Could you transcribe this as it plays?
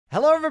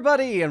Hello,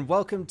 everybody, and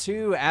welcome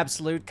to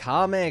Absolute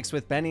Comics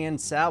with Benny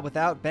and Sal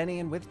without Benny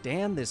and with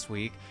Dan this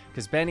week,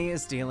 because Benny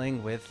is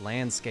dealing with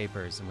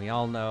landscapers, and we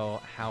all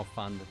know how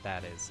fun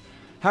that is.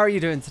 How are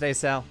you doing today,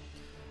 Sal?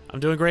 I'm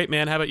doing great,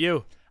 man. How about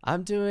you?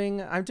 I'm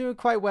doing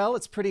quite well.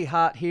 It's pretty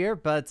hot here,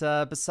 but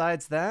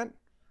besides that,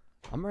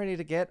 I'm ready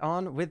to get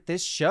on with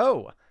this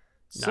show.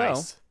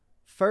 Nice. So,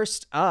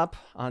 first up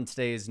on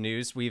today's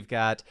news, we've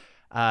got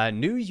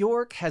New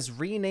York has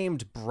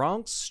renamed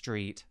Bronx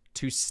Street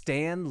to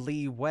Stan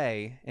Lee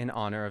Way in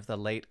honor of the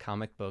late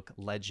comic book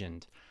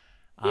legend.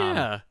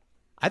 Yeah.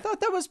 I thought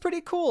that was pretty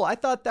cool. I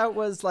thought that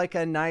was like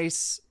a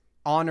nice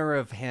honor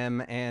of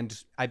him, and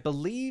I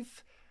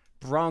believe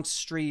Bronx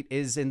Street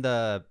is in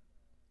the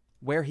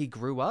where he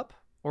grew up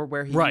or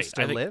where he used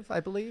to live,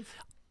 I believe.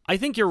 I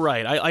think you're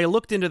right. I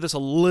looked into this a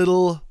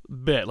little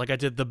bit. Like, I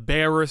did the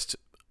barest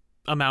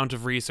amount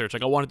of research.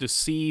 Like, I wanted to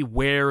see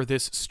where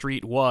this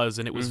street was,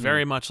 and it was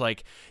very much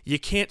like you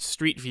can't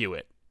street view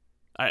it.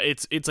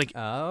 It's like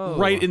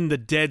right in the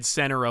dead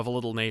center of a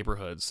little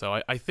neighborhood.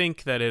 So I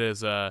think that it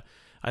is I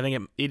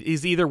think it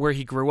is either where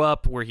he grew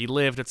up, where he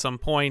lived at some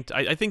point.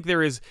 I think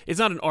it's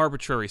not an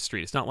arbitrary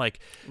street. It's not like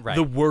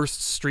the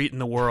worst street in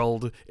the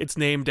world. It's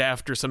named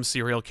after some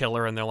serial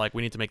killer, and they're like,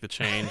 we need to make the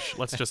change.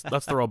 Let's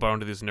throw a bone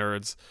to these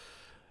nerds.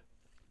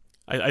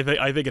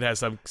 I think it has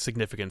some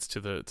significance to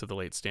the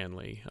late Stan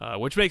Lee,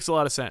 which makes a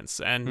lot of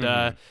sense,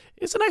 and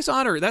it's a nice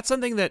honor. That's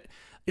something that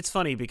it's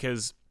funny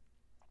because,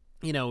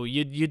 you know,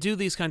 you do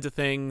these kinds of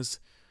things,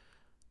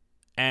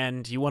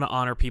 and you want to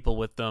honor people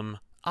with them.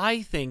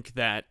 I think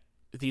that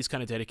these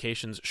kind of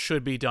dedications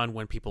should be done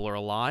when people are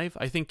alive.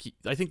 I think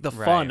the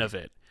fun of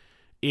it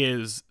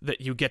is that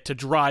you get to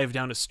drive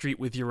down a street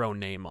with your own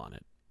name on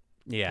it.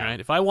 Yeah. Right?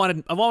 If I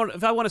want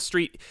a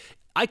street,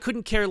 I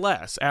couldn't care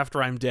less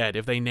after I'm dead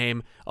if they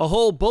name a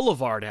whole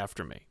boulevard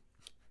after me,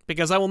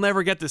 because I will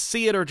never get to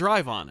see it or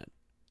drive on it.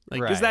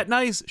 Like, is that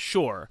nice?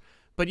 Sure.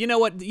 But you know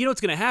what? You know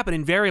what's going to happen?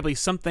 Invariably,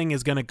 something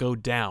is going to go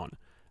down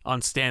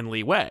on Stan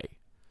Lee Way.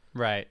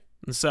 Right.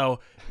 And so,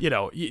 you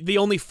know, the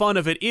only fun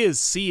of it is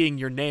seeing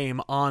your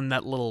name on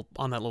that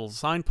little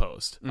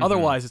signpost.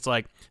 Otherwise, it's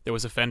like there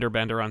was a fender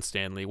bender on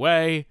Stan Lee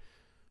Way,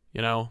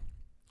 you know.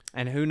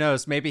 And who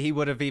knows? Maybe he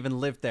would have even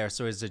lived there,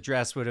 so his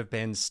address would have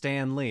been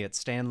Stan Lee at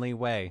Stanley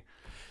Way.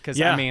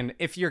 Because, I mean,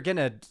 if you're going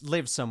to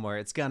live somewhere,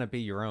 it's going to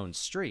be your own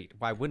street.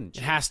 Why wouldn't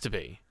you? It has to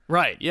be.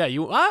 Right, yeah.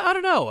 I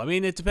don't know. I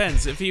mean, it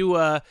depends. If you...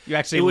 you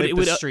actually live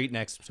the street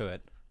next to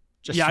it.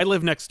 I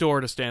live next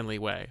door to Stanley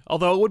Way.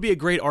 Although it would be a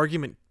great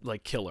argument,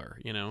 like, killer,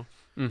 you know?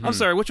 I'm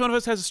sorry, which one of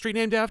us has a street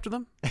named after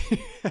them?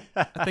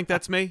 I think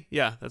that's me.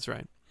 Yeah, that's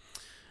right.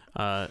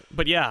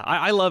 But yeah,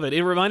 I love it.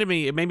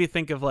 It made me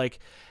think of, like,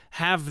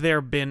 have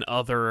there been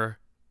other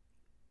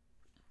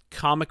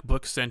comic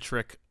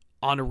book-centric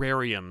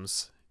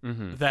honorariums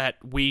that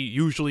we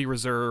usually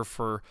reserve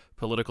for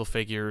political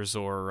figures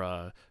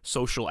or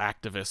social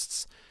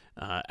activists?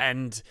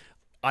 And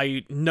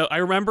I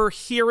remember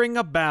hearing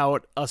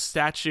about a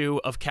statue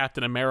of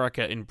Captain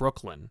America in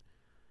Brooklyn.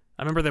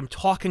 I remember them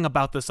talking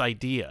about this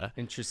idea.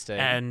 Interesting.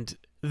 And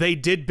they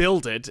did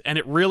build it, and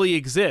it really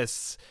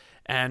exists.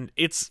 And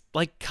it's,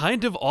 like,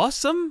 kind of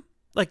awesome.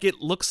 Like, it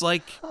looks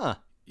like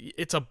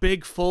it's a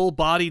big,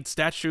 full-bodied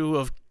statue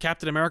of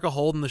Captain America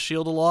holding the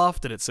shield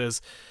aloft, and it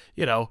says,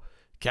 you know,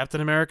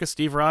 Captain America,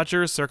 Steve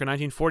Rogers, circa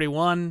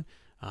 1941.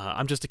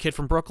 I'm just a kid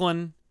from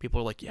Brooklyn.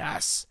 People are like,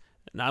 yes.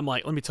 And I'm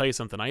like, let me tell you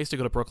something. I used to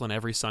go to Brooklyn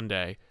every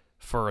Sunday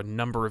for a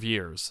number of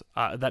years.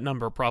 That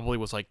number probably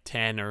was like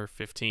 10 or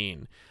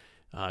 15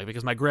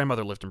 because my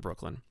grandmother lived in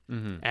Brooklyn.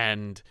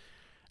 And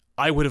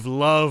I would have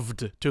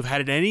loved to have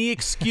had any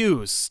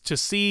excuse to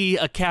see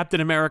a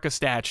Captain America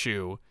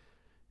statue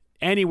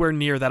anywhere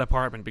near that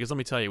apartment, because let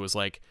me tell you, it was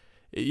like,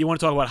 you want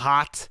to talk about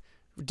hot?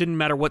 It didn't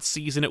matter what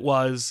season it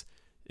was.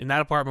 In that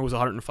apartment, it was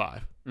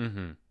 105.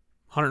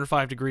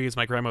 105 degrees.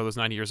 My grandmother was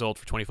 90 years old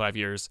for 25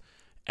 years.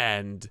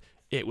 And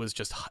it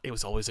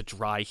was always a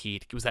dry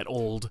heat. It was that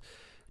old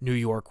New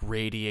York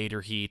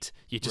radiator heat.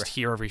 You just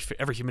hear every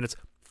few minutes.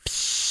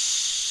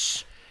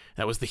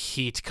 That was the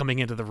heat coming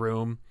into the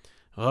room.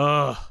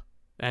 Ugh.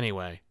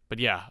 Anyway, but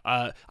yeah,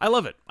 I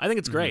love it. I think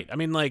it's great. I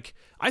mean, like,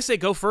 I say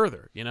go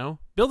further, you know?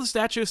 Build a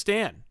statue of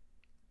Stan.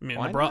 I mean,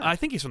 I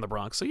think he's from the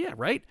Bronx, so yeah,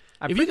 right?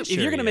 If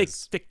you're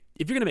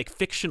gonna make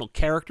fictional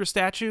character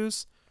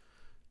statues,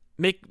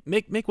 make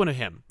one of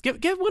him.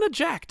 Give one of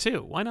Jack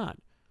too. Why not?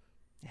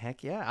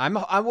 Heck yeah.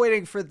 I'm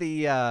waiting for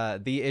the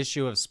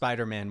issue of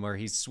Spider-Man where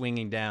he's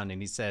swinging down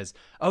and he says,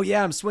 "Oh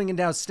yeah, I'm swinging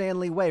down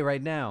Stanley Way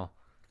right now."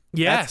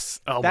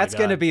 Yes. That's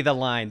going to be the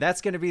line.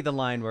 That's going to be the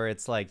line where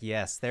it's like,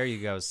 "Yes, there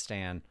you go,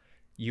 Stan.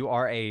 You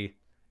are a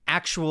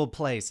actual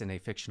place in a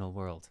fictional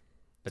world."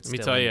 But let me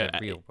tell you, the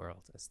real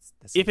world.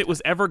 If it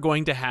was ever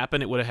going to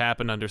happen, it would have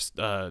happened under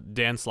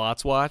Dan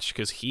Slott's watch,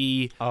 because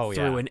he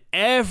threw in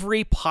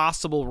every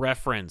possible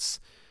reference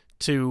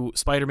to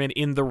Spider-Man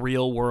in the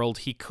real world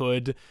he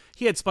could.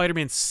 He had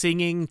Spider-Man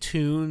singing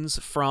tunes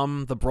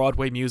from the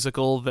Broadway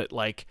musical that,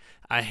 like,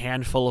 a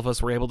handful of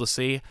us were able to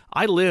see.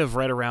 I live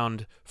right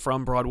around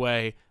from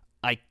Broadway.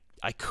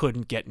 I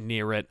couldn't get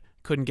near it.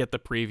 couldn't get the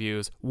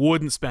previews,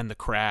 wouldn't spend the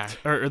crash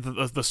or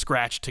the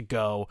scratch to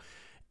go.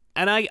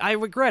 And I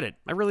regret it.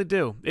 I really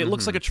do. It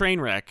looks like a train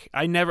wreck.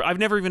 I've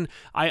never even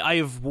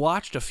I've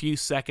watched a few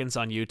seconds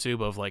on YouTube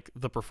of like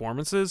the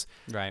performances.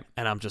 Right.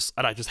 And I just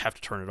have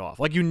to turn it off.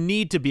 Like, you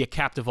need to be a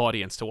captive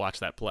audience to watch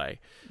that play.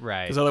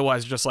 Right. Because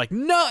otherwise, you're just like,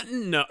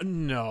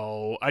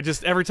 no.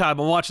 Every time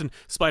I'm watching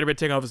Spider-Man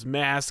take off his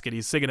mask and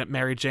he's singing at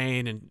Mary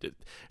Jane and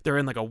they're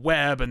in like a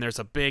web and there's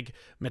a big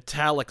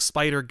metallic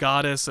spider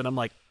goddess and I'm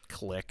like,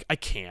 click. I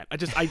can't.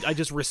 I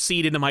just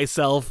recede into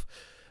myself.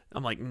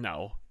 I'm like,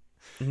 no.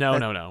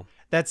 No.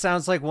 That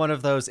sounds like one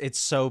of those it's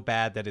so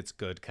bad that it's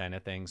good kind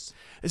of things.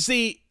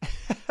 See,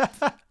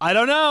 I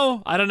don't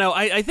know.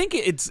 I think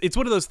it's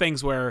one of those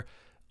things where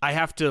I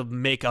have to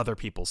make other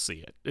people see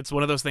it. It's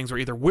one of those things where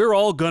either we're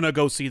all going to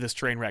go see this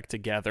train wreck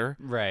together.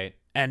 Right.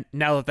 And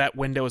now that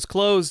window is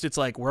closed, it's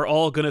like we're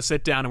all going to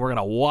sit down and we're going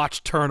to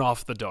watch Turn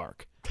Off the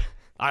Dark.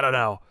 I don't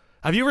know.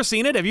 Have you ever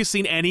seen it? Have you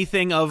seen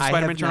anything of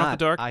Spider-Man Turn Off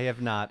the Dark? I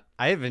have not.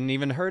 I haven't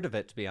even heard of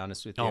it, to be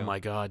honest with you. Oh my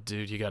god,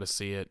 dude, you got to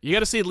see it. You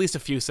got to see at least a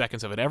few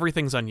seconds of it.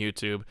 Everything's on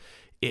YouTube.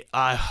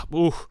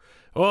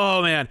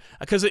 Oh man,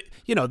 because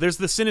there's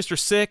the Sinister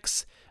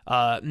Six,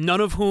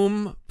 none of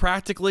whom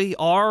practically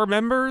are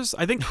members.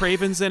 I think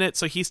Kraven's in it,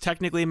 so he's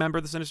technically a member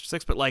of the Sinister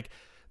Six. But like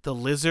the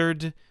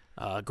Lizard,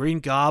 Green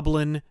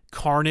Goblin,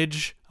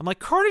 Carnage. I'm like,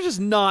 Carnage is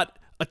not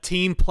a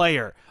team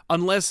player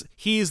unless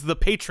he's the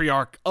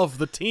patriarch of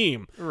the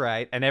team.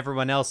 Right, and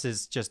everyone else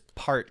is just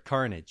part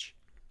Carnage.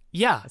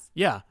 Yeah.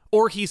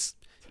 Or he's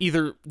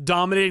either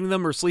dominating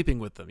them or sleeping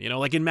with them,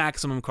 like in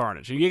Maximum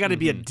Carnage. You got to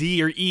be a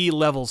D or E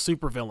level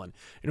supervillain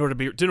in order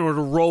to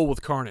roll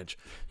with Carnage.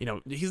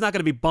 He's not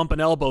going to be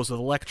bumping elbows with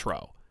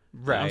Electro.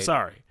 Right. I'm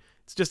sorry.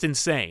 It's just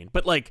insane.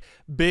 But like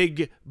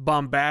big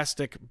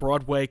bombastic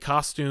Broadway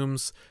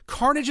costumes,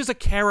 Carnage is a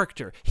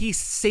character. He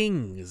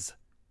sings.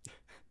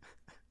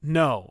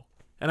 No.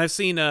 And I've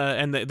seen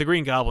and the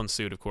Green Goblin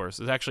suit, of course,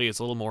 it's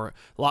a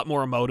lot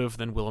more emotive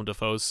than Willem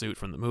Dafoe's suit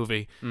from the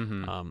movie.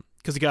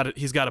 Because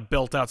he's got to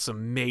belt out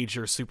some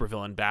major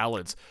supervillain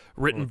ballads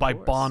written by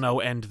Bono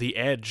and The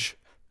Edge.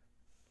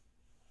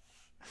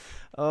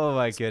 Oh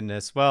my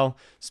goodness. Well,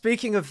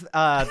 speaking of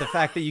the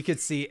fact that you could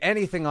see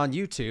anything on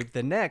YouTube,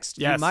 the next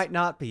you might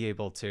not be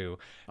able to.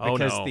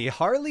 Because the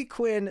Harley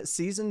Quinn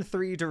Season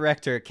 3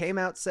 director came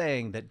out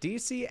saying that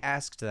DC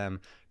asked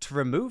them to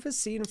remove a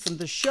scene from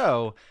the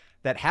show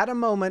that had a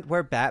moment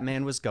where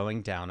Batman was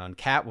going down on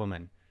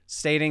Catwoman,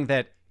 stating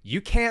that you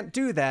can't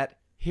do that,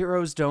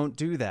 heroes don't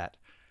do that.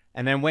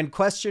 And then when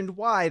questioned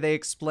why, they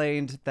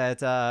explained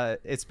that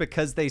it's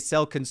because they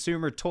sell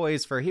consumer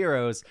toys for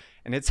heroes,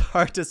 and it's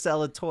hard to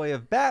sell a toy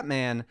of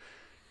Batman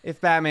if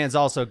Batman's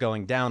also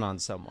going down on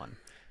someone.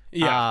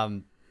 Yeah.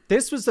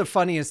 This was the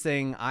funniest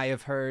thing I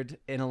have heard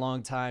in a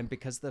long time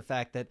because of the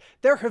fact that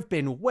there have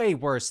been way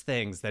worse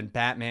things than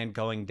Batman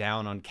going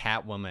down on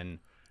Catwoman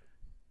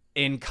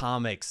in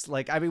comics.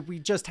 Like, I mean, we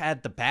just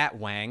had the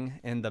Batwang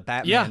and the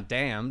Batman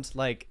Damned.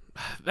 Like,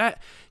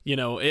 that,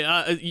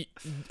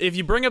 if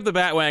you bring up the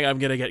Batwang, I'm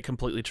gonna get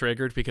completely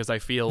triggered because I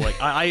feel like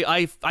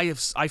I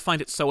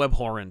find it so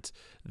abhorrent,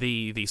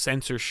 the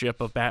censorship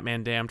of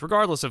Batman Damned,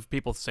 regardless of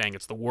people saying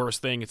it's the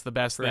worst thing, it's the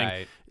best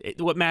thing.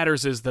 What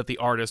matters is that the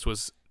artist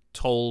was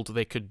told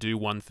they could do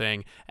one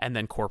thing and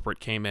then corporate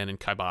came in and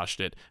kiboshed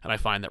it, and I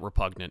find that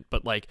repugnant.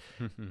 But like,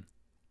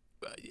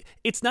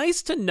 it's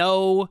nice to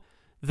know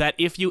that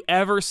if you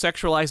ever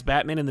sexualize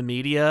Batman in the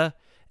media,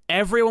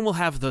 everyone will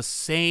have the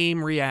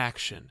same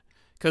reaction.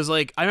 Because,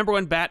 like, I remember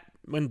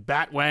when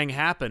Batwang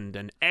happened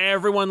and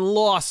everyone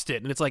lost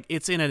it, and it's like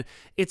it's in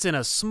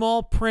a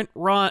small print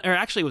run, or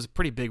actually it was a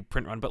pretty big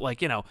print run, but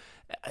like, a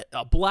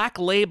Black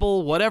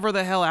Label, whatever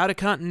the hell, out of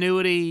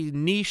continuity,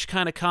 niche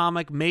kind of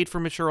comic made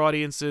for mature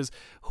audiences.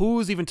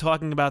 Who's even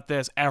talking about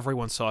this?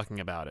 Everyone's talking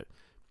about it.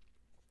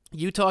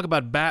 You talk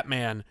about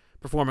Batman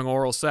performing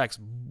oral sex,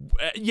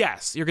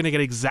 yes, you're going to get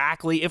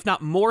exactly, if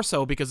not more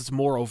so, because it's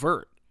more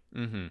overt.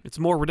 It's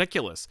more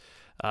ridiculous.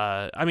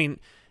 I mean,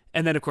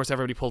 and then of course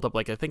everybody pulled up,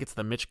 like, I think it's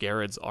the Mitch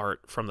Gerrard's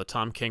art from the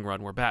Tom King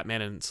run where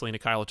Batman and Selena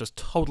Kyle are just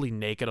totally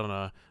naked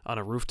on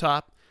a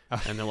rooftop,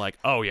 and they're like,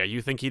 "Oh yeah,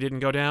 you think he didn't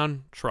go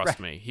down? Trust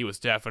me, he was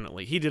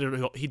definitely he did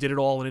it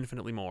all and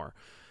infinitely more."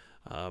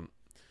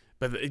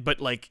 But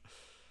like,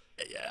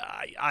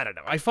 I don't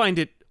know. I find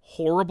it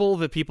horrible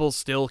that people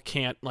still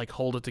can't like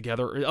hold it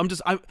together. I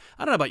don't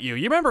know about you.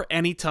 You remember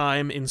any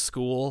time in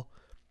school,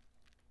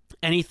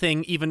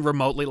 anything even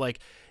remotely, like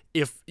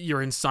if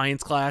you're in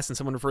science class and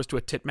someone refers to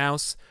a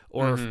titmouse,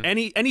 or if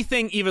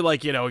anything even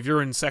like, if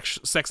you're in sex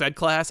ed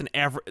class and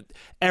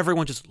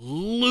everyone just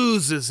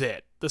loses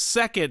it the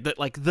second that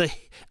like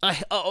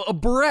a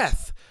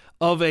breath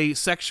of a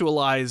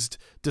sexualized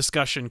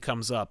discussion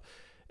comes up.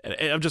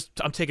 And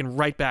I'm taken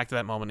right back to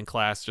that moment in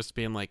class, just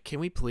being like, can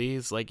we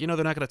please, like, they're not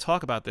going to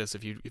talk about this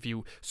if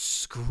you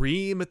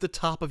scream at the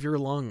top of your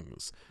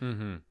lungs,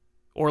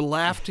 or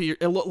laugh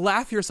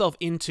yourself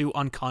into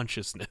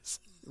unconsciousness.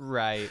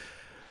 Right.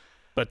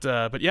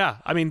 But yeah,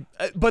 I mean,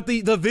 but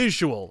the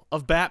visual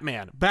of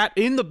Batman,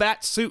 in the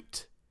bat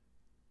suit,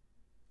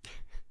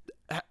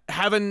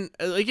 having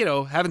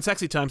having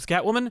sexy times,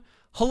 Catwoman,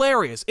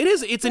 hilarious.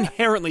 It's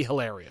inherently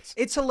hilarious.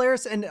 It's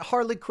hilarious, and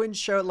Harley Quinn's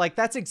show, like,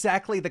 that's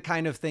exactly the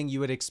kind of thing you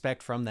would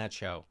expect from that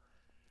show.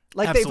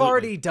 Like, Absolutely. they've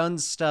already done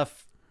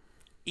stuff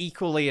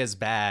equally as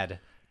bad,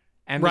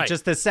 and Right.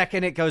 just the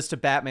second it goes to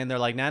Batman, they're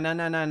like,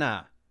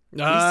 nah. We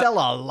sell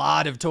a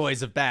lot of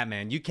toys of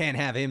Batman. You can't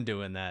have him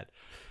doing that.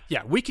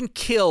 Yeah, we can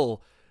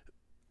kill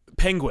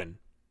Penguin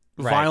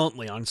Right.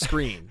 violently on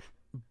screen,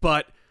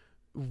 but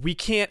we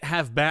can't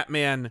have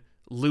Batman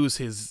lose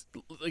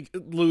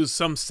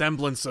some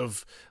semblance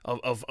of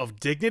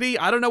dignity.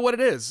 I don't know what it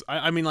is.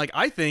 I mean, like,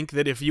 I think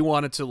that if you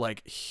wanted to,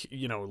 like,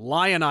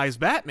 lionize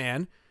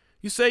Batman,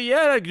 you say,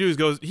 yeah, that dude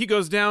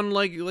goes down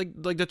like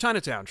the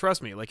Chinatown.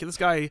 Trust me, like, this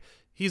guy,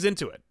 he's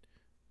into it.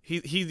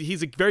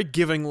 He's a very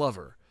giving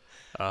lover.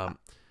 I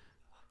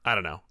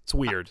don't know. It's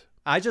weird.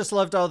 I just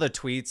loved all the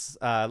tweets,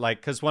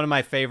 because one of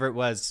my favorite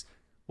was,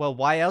 well,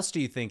 why else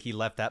do you think he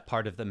left that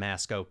part of the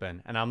mask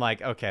open? And I'm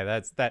like,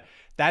 okay,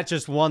 that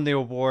just won the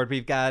award.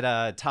 We've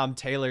got Tom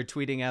Taylor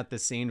tweeting out the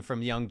scene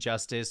from Young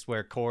Justice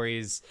where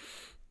Corey's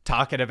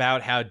talking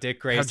about how Dick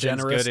Grayson's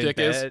generous good in Dick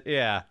is. bed.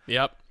 Yeah.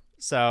 Yep.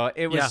 So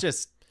it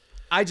was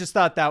I just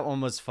thought that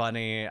one was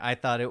funny. I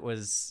thought it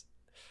was...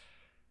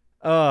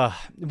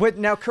 but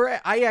now,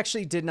 correct, I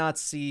actually did not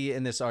see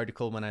in this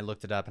article when I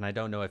looked it up, and I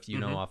don't know if you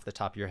know off the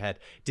top of your head,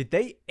 did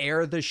they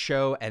air the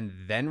show and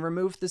then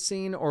remove the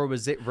scene, or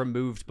was it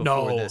removed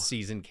before the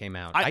season came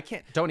out? I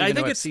don't even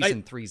know if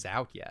season 3's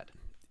out yet.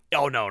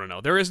 Oh,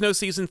 no. There is no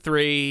season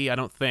 3, I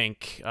don't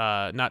think.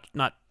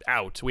 Not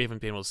out. We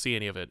haven't been able to see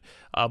any of it.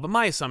 But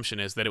my assumption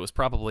is that it was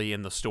probably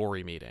in the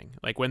story meeting.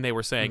 Like, when they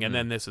were saying, and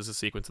then this is a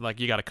sequence, like,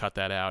 you got to cut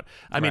that out.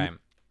 I mean,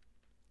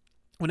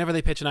 whenever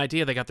they pitch an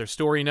idea, they got their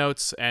story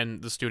notes,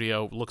 and the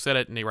studio looks at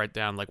it, and they write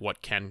down, like,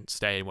 what can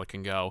stay and what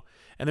can go.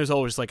 And there's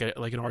always like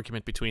an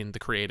argument between the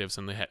creatives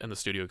and the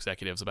studio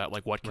executives about,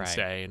 like, what can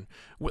stay,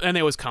 and they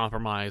always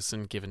compromise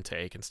and give and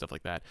take and stuff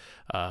like that.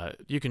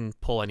 You can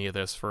pull any of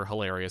this for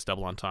hilarious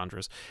double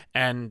entendres.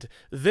 And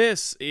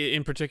this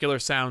in particular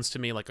sounds to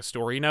me like a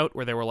story note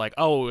where they were like,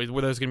 oh,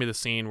 where there's gonna be the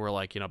scene where,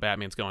 like,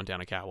 Batman's going down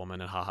a Catwoman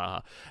and ha ha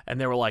ha, and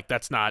they were like,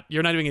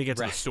 you're not even gonna get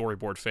to the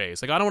storyboard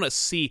phase. Like, I don't want to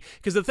see,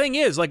 because the thing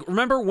is, like,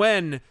 remember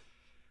when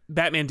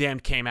Batman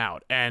Damned came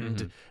out,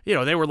 and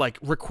they were, like,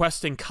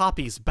 requesting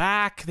copies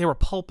back, they were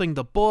pulping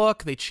the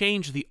book, they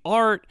changed the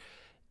art.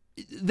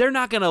 They're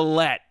not gonna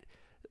let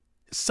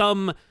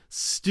some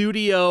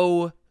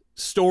studio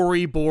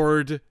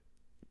storyboard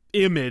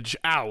image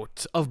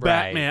out of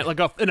Batman, like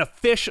an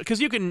official,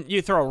 because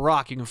you throw a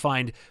rock, you can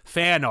find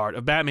fan art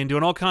of Batman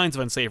doing all kinds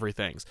of unsavory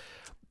things.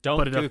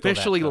 But it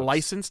officially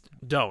licensed,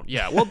 don't.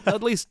 Yeah, well,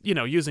 at least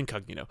use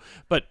incognito.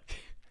 But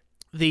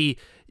the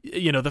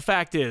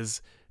fact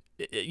is,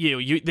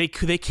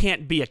 they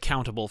can't be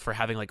accountable for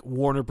having, like,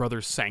 Warner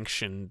Brothers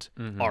sanctioned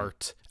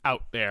art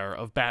out there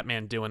of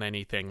Batman doing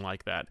anything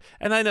like that.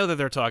 And I know that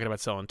they're talking about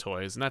selling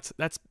toys, and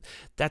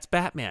that's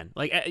Batman.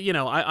 Like,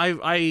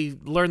 I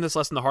learned this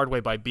lesson the hard way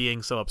by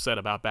being so upset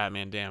about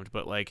Batman Damned,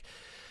 but, like,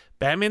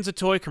 Batman's a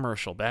toy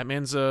commercial.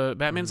 Batman's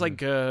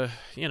like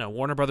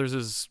Warner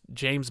Brothers'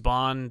 James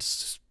Bond,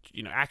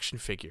 action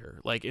figure.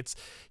 Like,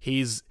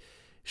 he's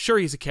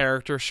a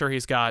character, sure,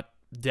 he's got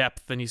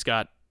depth and he's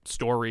got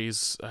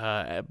stories,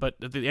 but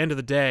at the end of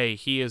the day,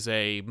 he is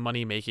a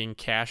money-making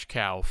cash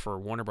cow for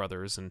Warner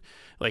Brothers. And,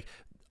 like,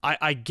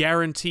 I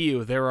guarantee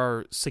you there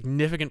are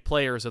significant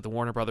players at the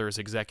Warner Brothers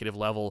executive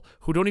level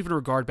who don't even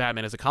regard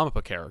Batman as a comic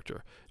book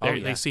character.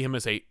 They see him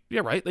as they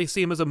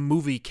see him as a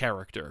movie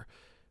character,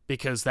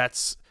 because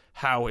that's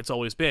how it's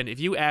always been. If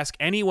you ask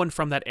anyone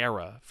from that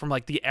era, from,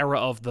 like, the era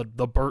of the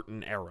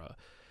Burton era,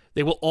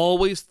 they will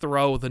always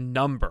throw the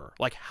number,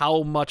 like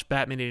how much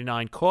Batman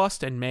 89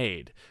 cost and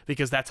made,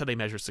 because that's how they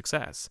measure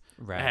success.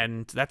 Right.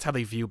 And that's how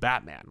they view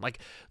Batman. Like,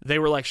 they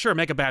were like, sure,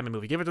 make a Batman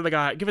movie. Give it to the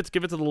guy, give it to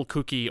the little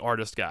kooky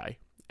artist guy.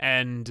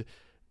 And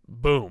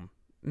boom,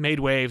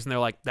 made waves, and they're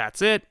like,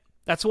 that's it.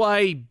 That's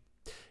why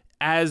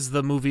as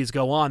the movies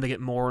go on, they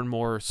get more and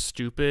more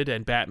stupid,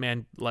 and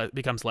Batman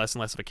becomes less and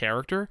less of a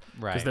character.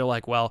 Right. Because they're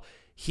like, well,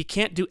 he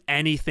can't do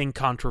anything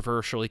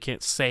controversial. He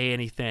can't say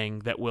anything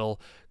that will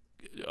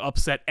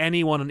upset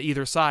anyone on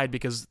either side,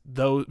 because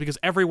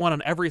everyone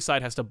on every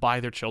side has to buy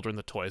their children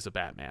the toys of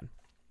Batman.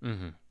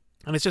 And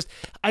I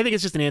think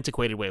it's just an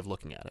antiquated way of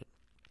looking at it.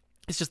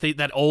 It's just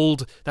that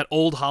old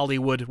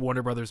Hollywood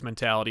Warner Brothers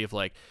mentality of,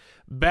 like,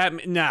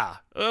 Batman,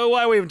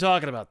 why are we even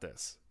talking about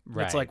this?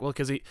 Right. It's like, well,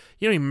 because he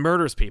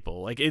murders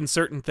people, like, in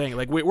certain things.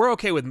 Like, we're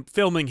okay with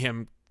filming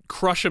him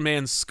crush a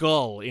man's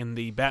skull in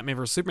the Batman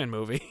vs Superman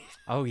movie.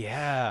 Oh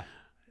yeah.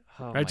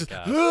 Oh, right? my Just,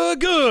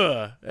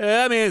 God.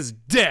 That man's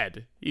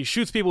dead. He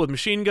shoots people with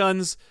machine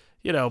guns,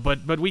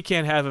 but we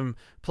can't have him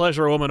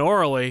pleasure a woman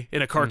orally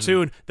in a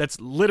cartoon that's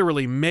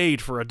literally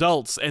made for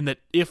adults, and that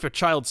if a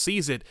child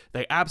sees it,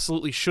 they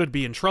absolutely should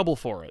be in trouble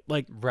for it.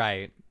 Like,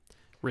 right.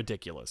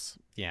 Ridiculous.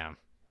 Yeah.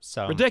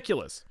 So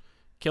ridiculous.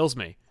 Kills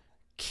me.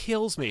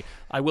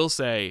 I will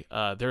say,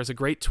 there's a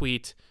great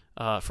tweet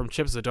from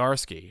Chip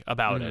Zdarsky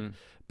about it,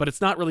 but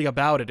it's not really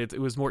about it. It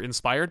was more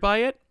inspired by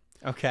it.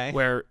 Okay.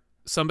 Where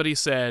somebody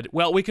said,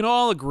 well, we can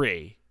all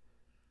agree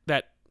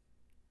that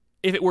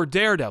if it were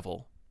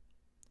Daredevil,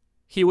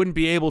 he wouldn't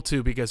be able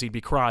to because he'd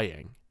be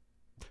crying.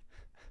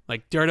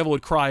 Like, Daredevil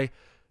would cry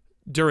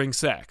during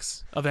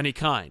sex of any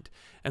kind.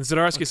 And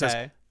Zdarsky says,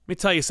 let me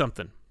tell you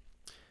something.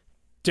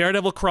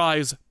 Daredevil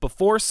cries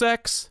before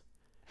sex,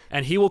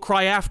 and he will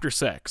cry after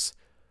sex.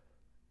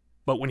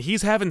 But when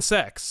he's having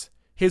sex,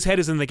 his head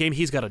is in the game.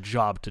 He's got a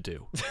job to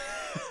do.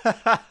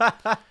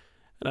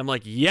 And I'm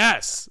like,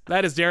 yes,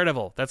 that is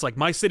Daredevil. That's like,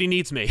 my city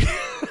needs me.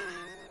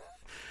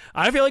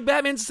 I feel like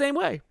Batman's the same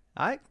way.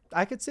 I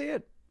could see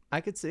it.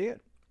 I could see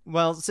it.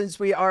 Well, since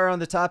we are on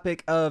the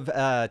topic of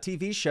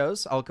TV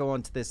shows, I'll go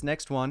on to this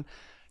next one.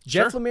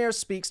 Jeff Lemire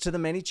speaks to the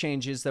many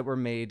changes that were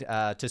made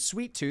to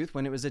Sweet Tooth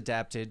when it was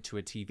adapted to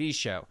a TV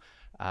show.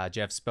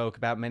 Jeff spoke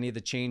about many of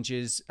the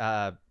changes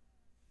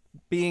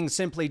being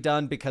simply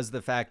done because of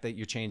the fact that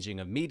you're changing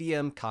a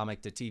medium,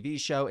 comic to TV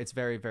show. It's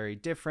very, very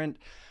different.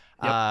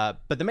 Yep.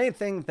 But the main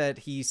thing that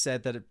he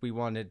said that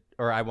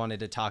I wanted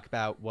to talk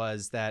about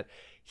was that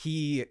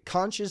he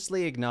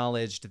consciously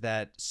acknowledged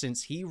that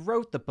since he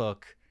wrote the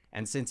book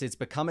and since it's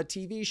become a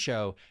TV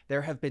show,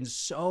 there have been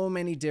so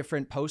many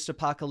different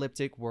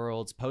post-apocalyptic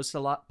worlds,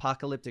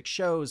 post-apocalyptic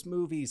shows,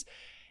 movies,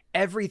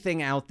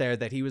 everything out there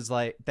that he was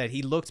like, that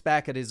he looked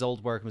back at his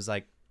old work and was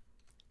like,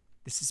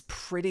 this is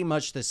pretty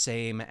much the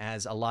same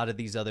as a lot of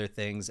these other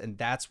things. And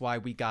that's why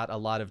we got a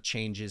lot of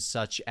changes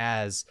such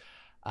as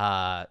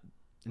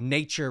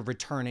nature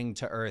returning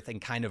to Earth and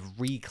kind of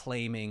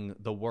reclaiming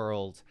the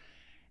world.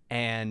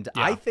 And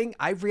I think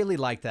I really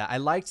liked that. I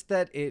liked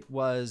that it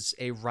was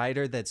a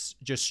writer that's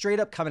just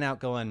straight up coming out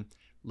going,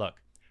 look,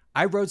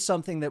 I wrote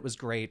something that was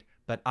great,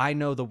 but I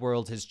know the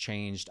world has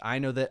changed. I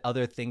know that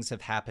other things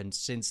have happened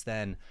since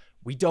then.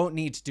 We don't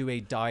need to do a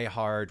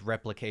die-hard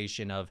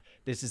replication of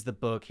this is the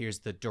book, here's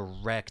the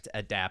direct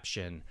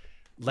adaptation.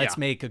 Let's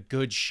make a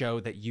good show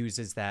that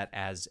uses that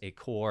as a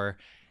core.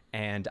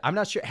 And I'm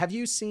not sure, have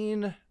you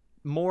seen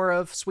more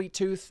of Sweet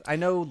Tooth? I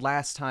know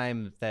last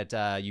time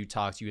that you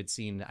talked, you had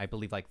seen, I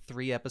believe, like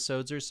 3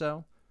 episodes or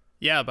so.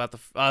 Yeah, about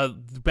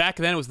the back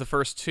then it was the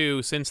first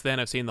 2. Since then,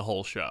 I've seen the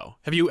whole show.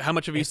 How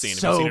much have you seen?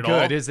 Have you seen it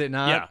good, all? Is it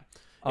not?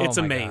 Yeah, it's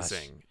my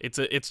amazing.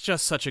 Gosh. It's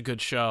just such a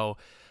good show,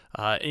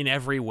 in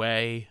every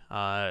way,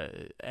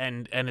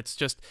 and it's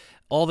just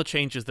all the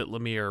changes that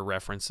Lemire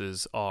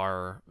references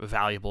are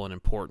valuable and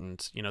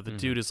important. You know, the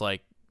dude is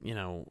like, you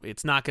know,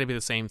 it's not going to be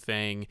the same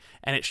thing,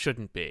 and it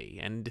shouldn't be.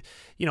 And,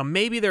 you know,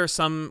 maybe there are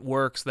some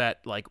works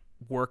that, like,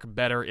 work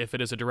better if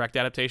it is a direct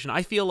adaptation.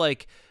 I feel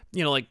like,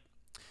 you know, like,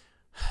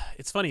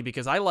 it's funny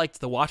because I liked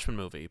the Watchmen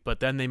movie, but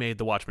then they made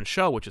the Watchmen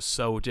show, which is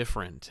so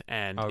different,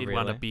 and it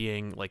wound up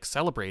being, like,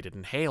 celebrated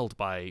and hailed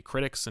by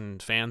critics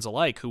and fans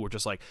alike, who were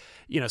just like,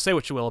 you know, say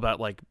what you will about,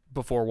 like,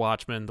 before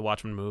Watchmen, the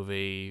Watchmen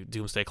movie,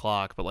 Doomsday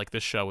Clock, but, like,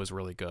 this show is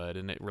really good,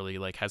 and it really,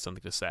 like, has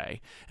something to say,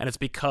 and it's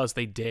because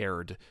they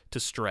dared to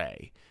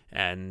stray.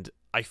 And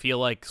I feel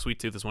like Sweet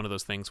Tooth is one of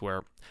those things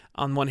where,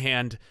 on one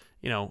hand,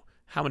 you know,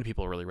 how many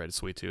people really read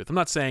Sweet Tooth? I'm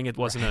not saying it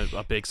wasn't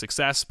a big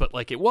success, but,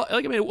 like, it was,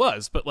 like, I mean, it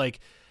was, but, like,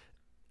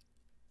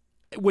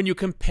 when you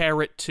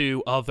compare it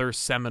to other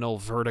seminal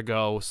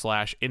Vertigo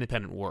 /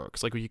 independent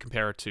works, like when you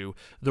compare it to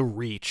the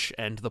reach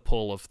and the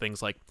pull of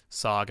things like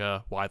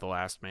Saga, Why the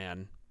Last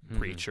Man,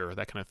 Preacher,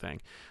 that kind of thing.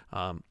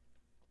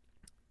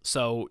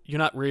 So you're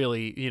not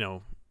really, you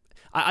know,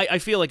 I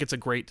feel like it's a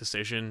great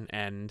decision,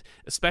 and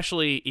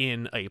especially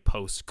in a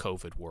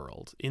post-COVID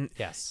world. In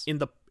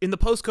the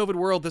post-COVID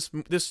world,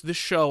 this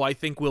show I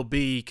think will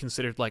be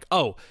considered like,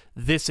 oh,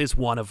 this is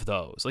one of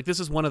those. Like, this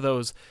is one of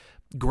those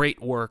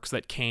great works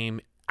that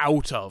came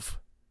out of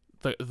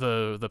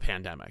the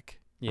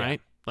pandemic,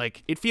 right?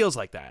 Like, it feels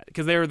like that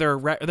because there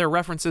are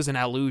references and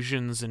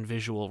allusions and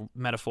visual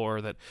metaphor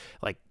that,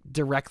 like,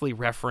 directly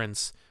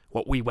reference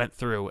what we went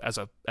through as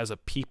a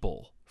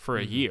people for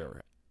a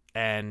year,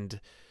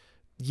 and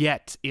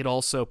yet it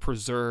also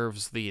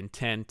preserves the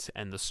intent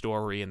and the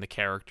story and the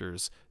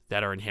characters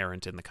that are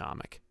inherent in the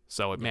comic.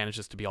 So it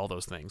manages to be all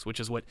those things, which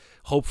is what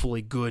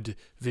hopefully good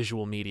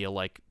visual media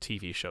like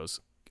TV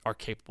shows are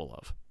capable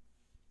of.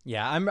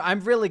 Yeah,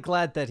 I'm really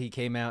glad that he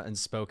came out and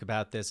spoke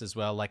about this as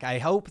well. Like, I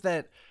hope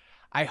that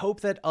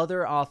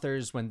other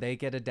authors, when they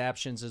get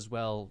adaptions as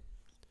well,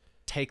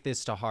 take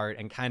this to heart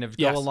and kind of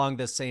go along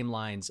the same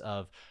lines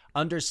of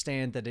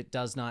understand that it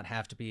does not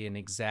have to be an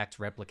exact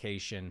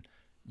replication.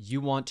 You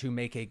want to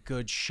make a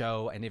good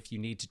show, and if you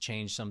need to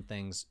change some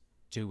things,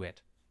 do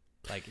it.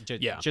 Like,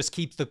 just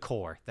keep the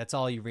core. That's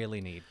all you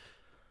really need.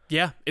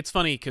 Yeah, it's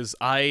funny because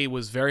I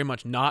was very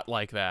much not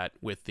like that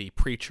with the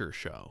Preacher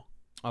show.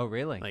 Oh,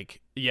 really?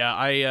 Like, yeah,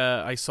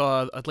 I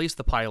saw at least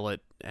the pilot,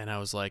 and I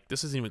was like,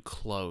 this isn't even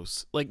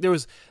close. Like, there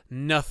was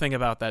nothing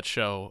about that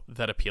show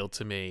that appealed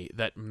to me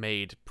that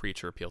made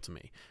Preacher appeal to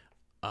me.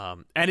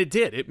 And it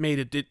did. It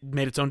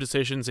made its own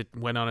decisions. It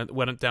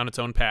went down its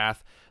own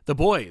path. The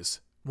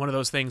Boys, one of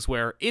those things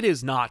where it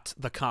is not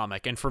the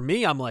comic, and for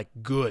me, I'm like,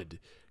 good.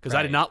 Because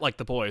I did not like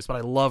The Boys, but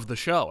I loved the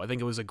show. I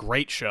think it was a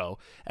great show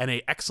and an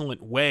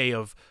excellent way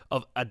of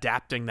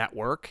adapting that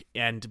work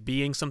and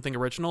being something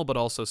original, but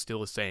also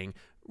still staying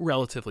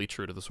relatively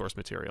true to the source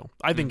material.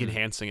 I think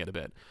enhancing it a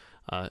bit.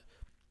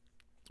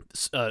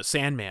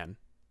 Sandman.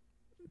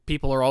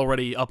 People are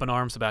already up in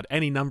arms about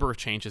any number of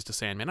changes to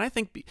Sandman. I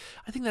think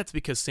that's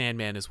because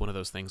Sandman is one of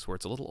those things where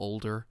it's a little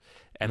older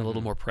and a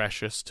little more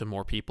precious to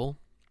more people.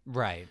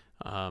 Right.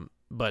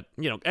 But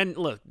and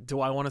look, do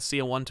I want to see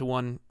a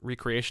 1-to-1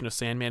 recreation of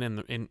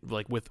Sandman in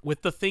like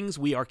with the things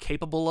we are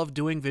capable of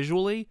doing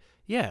visually?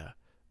 Yeah,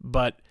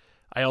 but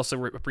I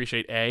also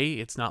appreciate A,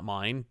 it's not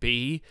mine.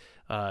 B,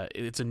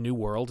 it's a new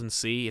world, and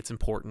C, it's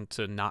important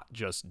to not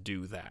just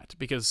do that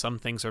because some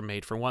things are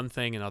made for one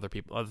thing and other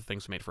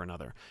things are made for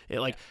another.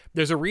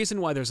 There's a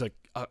reason why there's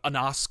an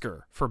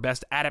Oscar for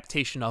best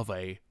adaptation of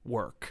a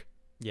work.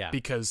 Yeah,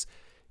 because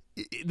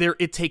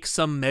it takes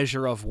some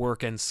measure of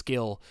work and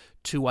skill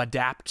to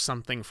adapt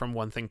something from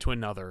one thing to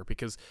another,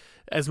 because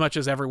as much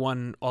as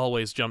everyone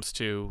always jumps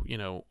to,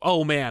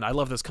 oh man, I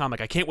love this comic,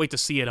 I can't wait to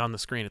see it on the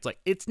screen. It's like,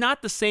 it's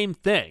not the same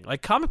thing.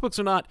 Like, comic books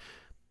are not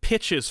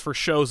pitches for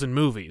shows and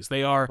movies.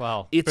 They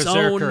are its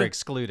Berserker own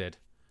excluded.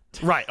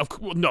 Right.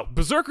 No,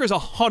 Berserker is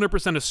 100%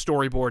 a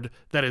storyboard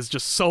that is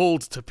just sold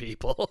to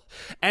people.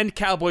 And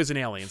Cowboys and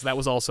Aliens, that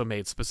was also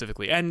made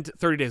specifically. And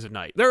 30 Days of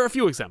Night. There are a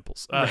few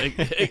examples,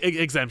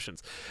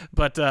 exemptions.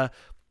 But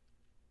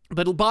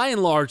by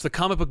and large, the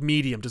comic book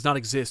medium does not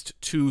exist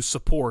to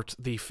support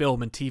the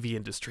film and TV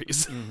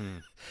industries. Mm-hmm.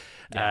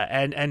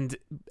 Yeah.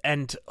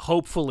 And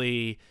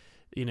hopefully,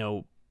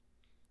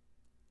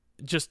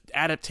 just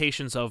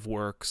adaptations of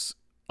works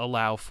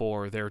allow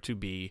for there to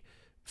be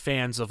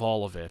fans of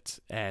all of it,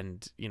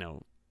 and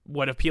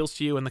what appeals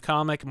to you in the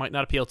comic might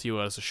not appeal to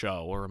you as a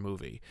show or a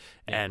movie,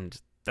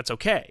 and that's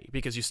okay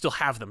because you still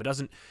have them. It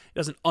doesn't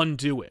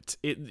undo it.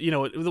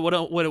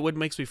 What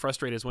makes me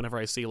frustrated is whenever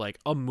I see like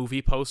a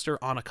movie poster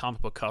on a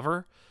comic book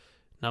cover,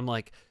 and I'm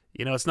like,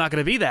 it's not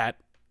going to be that.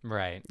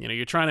 Right.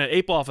 You're trying to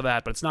ape off of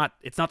that, but it's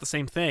not the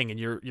same thing, and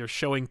you're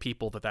showing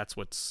people that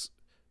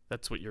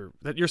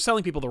you're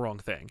selling people the wrong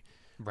thing.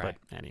 Right.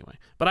 But anyway,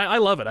 I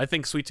love it. I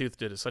think Sweet Tooth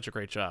did such a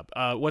great job.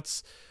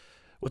 What's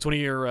one of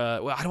your?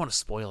 Well, I don't want to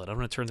spoil it. I don't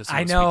want to turn this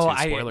into a Sweet Tooth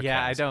spoiler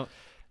cast. I don't.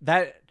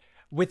 That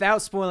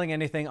without spoiling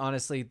anything,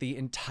 honestly, the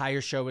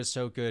entire show is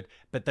so good.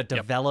 But the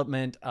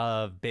development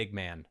of Big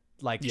Man,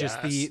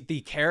 just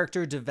the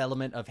character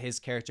development of his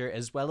character,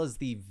 as well as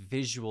the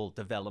visual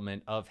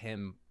development of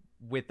him,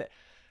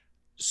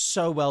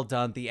 so well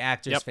done. The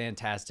actor's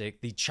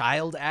fantastic. The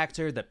child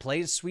actor that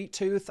plays Sweet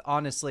Tooth,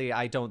 honestly,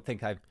 I don't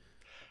think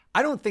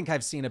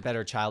I've seen a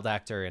better child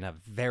actor in a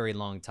very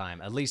long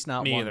time. At least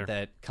not one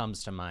that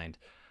comes to mind.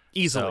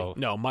 Easily.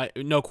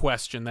 No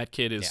question. That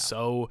kid is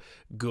so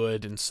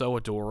good and so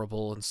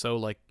adorable and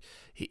so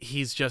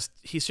he's just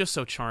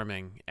so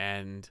charming,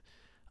 and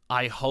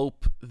I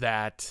hope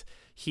that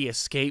he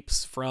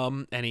escapes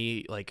from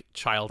any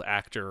child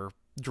actor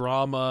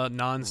drama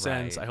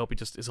nonsense. Right. I hope he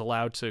just is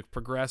allowed to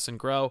progress and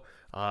grow.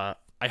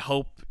 I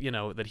hope,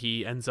 that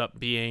he ends up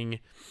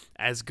being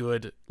as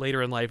good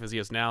later in life as he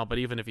is now. But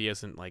even if he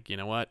isn't,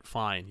 what?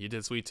 Fine. You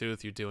did Sweet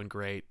Tooth. You're doing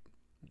great.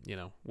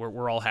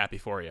 We're all happy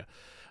for you.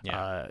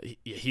 Yeah.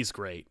 He's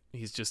great.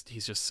 He's just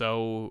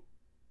so,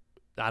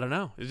 I don't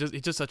know.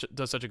 He just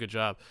does such a good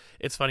job.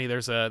 It's funny.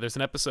 There's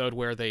an episode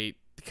where they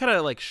kind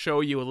of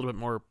show you a little bit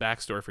more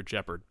backstory for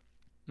Jeopard.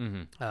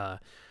 Mm-hmm.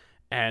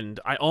 And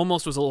I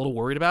almost was a little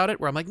worried about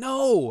it, where I'm like,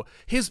 no,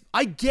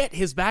 I get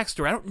his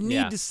backstory. I don't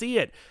need to see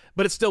it,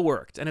 but it still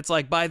worked. And it's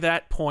by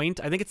that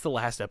point, I think it's the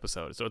last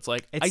episode. So it's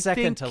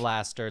second to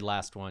last or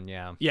last one.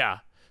 Yeah. Yeah.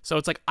 So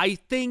it's I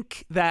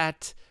think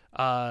that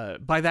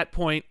by that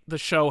point, the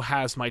show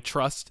has my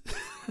trust.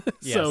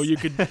 So you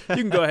can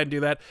go ahead and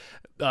do that.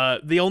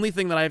 The only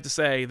thing that I have to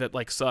say that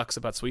sucks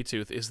about Sweet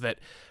Tooth is that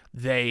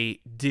they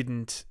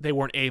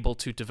weren't able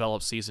to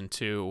develop season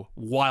 2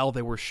 while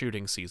they were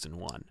shooting season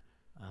 1.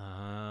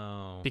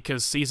 Oh.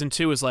 Because season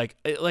 2 is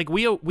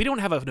we don't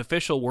have an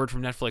official word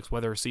from Netflix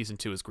whether season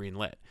 2 is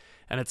greenlit,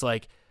 and it's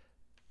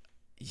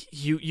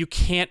you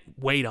can't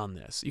wait on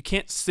this. You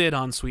can't sit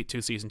on Sweet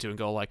Tooth season 2 and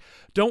go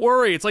don't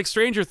worry, it's like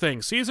Stranger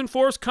Things, season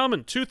 4's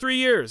coming 2-3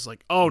 years.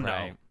 Oh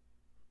right.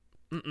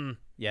 No. Mm-mm.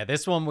 Yeah,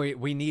 this one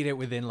we need it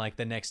within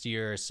the next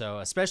year or so,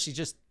 especially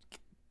just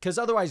because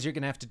otherwise you're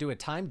gonna have to do a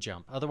time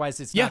jump.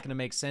 Otherwise, it's not gonna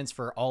make sense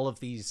for all of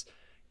these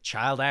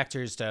child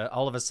actors to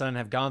all of a sudden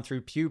have gone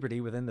through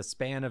puberty within the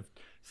span of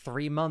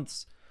 3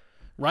 months,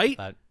 right?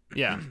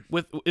 Yeah.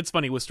 It's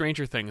funny with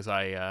Stranger Things,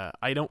 I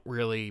don't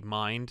really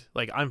mind.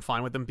 I'm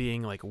fine with them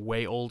being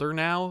way older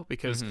now,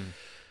 because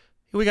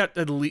we got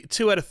at least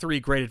 2 out of 3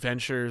 great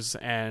adventures,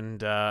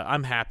 and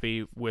I'm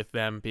happy with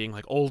them being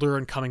older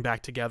and coming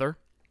back together.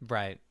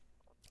 Right.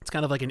 It's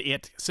kind of like an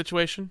It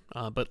situation,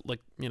 but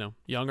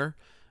younger.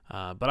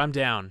 But I'm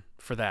down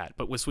for that.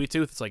 But with Sweet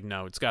Tooth, it's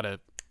no, it's got to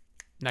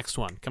next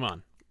one. Come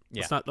on.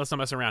 Yeah. Let's not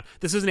mess around.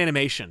 This isn't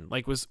animation.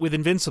 With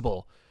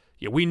Invincible,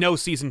 we know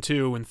season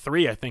 2 and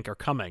 3 I think are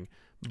coming,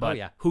 but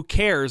who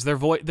cares?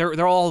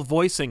 They're all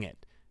voicing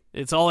it.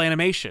 It's all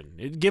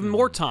animation. Give them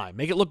more time.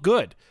 Make it look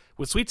good.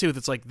 With Sweet Tooth,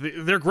 it's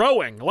they're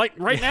growing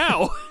right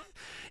now.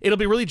 It'll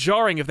be really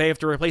jarring if they have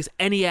to replace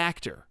any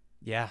actor.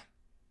 Yeah.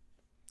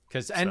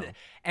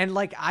 And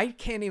like I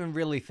can't even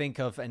really think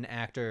of an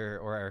actor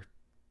or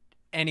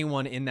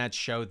anyone in that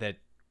show that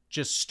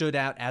just stood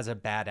out as a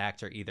bad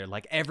actor either.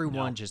 Like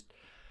everyone just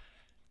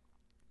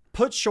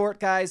put short,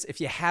 guys.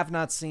 If you have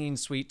not seen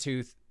Sweet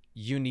Tooth,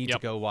 you need to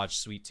go watch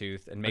Sweet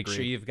Tooth and make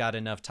sure you've got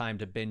enough time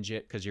to binge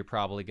it, because you're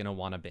probably going to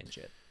want to binge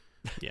it.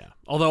 Yeah.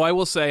 Although I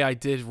will say I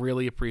did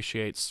really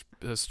appreciate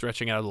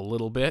stretching out a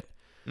little bit,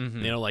 you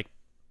know, like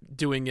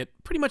doing it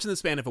pretty much in the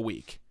span of a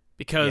week,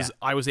 because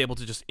I was able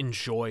to just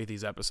enjoy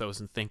these episodes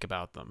and think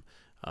about them.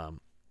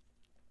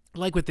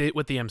 Like with the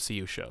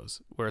MCU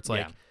shows, where it's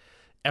like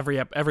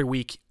every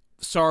week.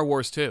 Star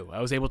Wars too. I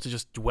was able to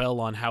just dwell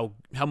on how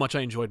much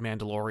I enjoyed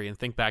Mandalorian,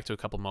 think back to a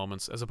couple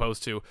moments, as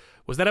opposed to,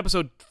 was that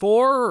episode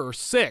 4 or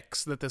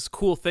 6 that this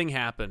cool thing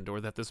happened,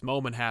 or that this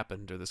moment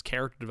happened, or this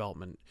character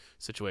development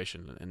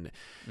situation. And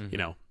you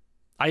know,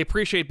 I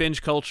appreciate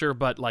binge culture,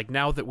 but like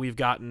now that we've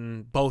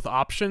gotten both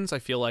options, I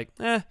feel like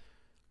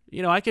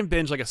you know, I can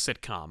binge like a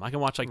sitcom. I can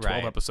watch like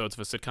 12 episodes of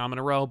a sitcom in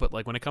a row, but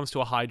like when it comes to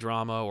a high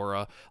drama or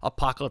a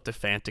apocalyptic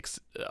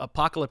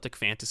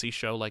fantasy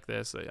show like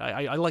this,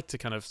 I like to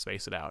kind of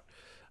space it out.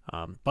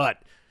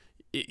 But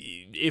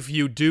if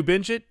you do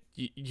binge it,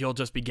 you'll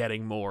just be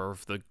getting more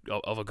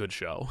of a good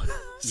show.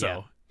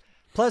 So.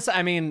 Plus,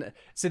 I mean,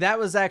 so that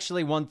was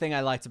actually one thing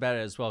I liked about it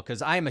as well,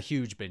 because I am a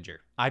huge binger.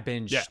 I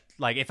binge,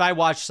 like if I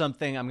watch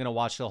something, I'm going to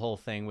watch the whole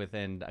thing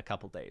within a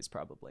couple days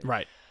probably.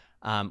 Right.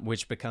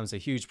 Which becomes a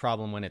huge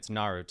problem when it's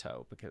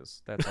Naruto,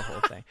 because that's a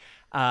whole thing.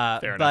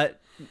 Fair but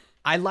enough.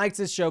 I liked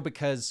this show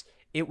because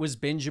it was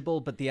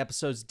bingeable, but the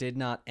episodes did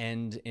not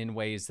end in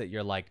ways that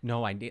you're like,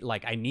 no, I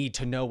need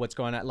to know what's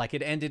going on. Like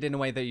it ended in a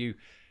way that you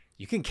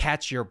can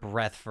catch your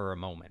breath for a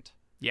moment.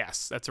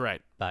 Yes, that's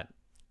right. But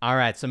all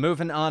right, so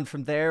moving on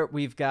from there,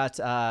 we've got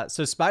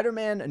so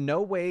Spider-Man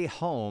No Way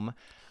Home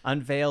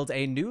unveiled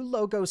a new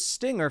logo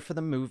stinger for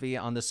the movie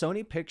on the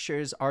Sony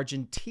Pictures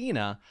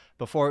Argentina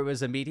before it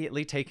was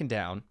immediately taken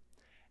down,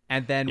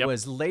 and then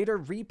was later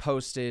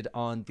reposted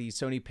on the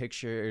Sony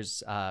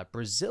Pictures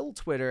Brazil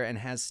Twitter and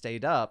has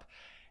stayed up.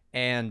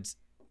 And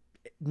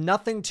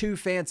nothing too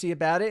fancy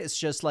about it. It's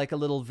just like a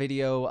little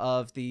video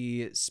of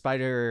the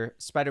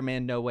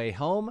Spider-Man No Way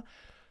Home.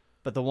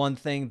 But the one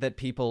thing that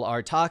people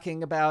are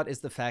talking about is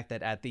the fact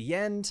that at the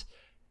end,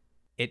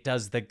 it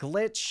does the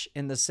glitch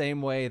in the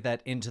same way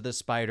that Into the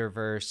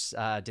Spider-Verse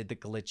did the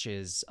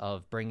glitches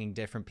of bringing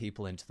different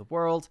people into the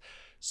world.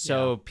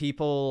 So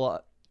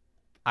people,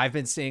 I've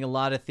been seeing a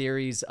lot of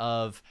theories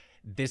of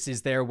this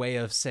is their way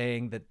of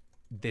saying that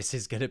this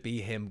is going to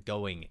be him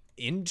going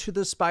into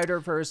the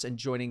Spider-Verse and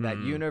joining that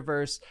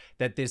universe,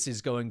 that this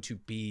is going to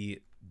be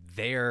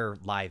their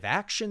live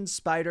action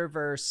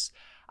Spider-Verse.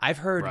 I've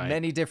heard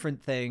many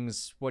different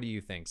things. What do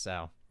you think,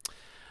 Sal?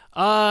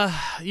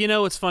 You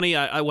know, it's funny.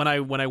 When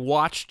I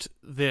watched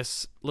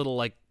this little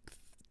like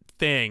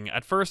thing,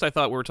 at first I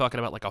thought we were talking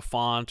about like a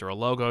font or a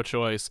logo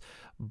choice,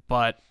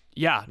 but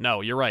yeah, no,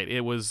 you're right.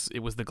 It was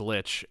the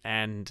glitch,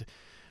 and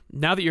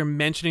now that you're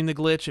mentioning the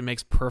glitch, it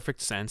makes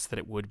perfect sense that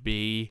it would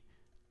be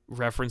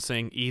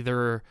referencing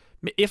either,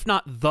 if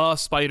not the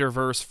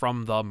Spider-Verse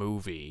from the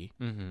movie,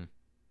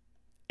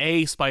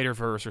 a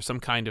Spider-Verse or some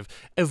kind of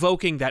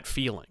evoking that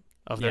feeling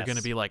of they're going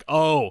to be like,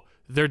 oh,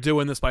 they're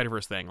doing the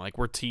Spider-Verse thing. Like,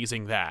 we're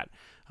teasing that.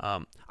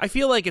 I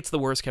feel like it's the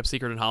worst kept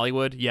secret in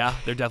Hollywood. Yeah,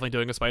 they're definitely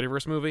doing a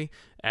Spider-Verse movie.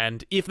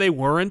 And if they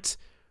weren't,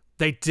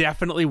 they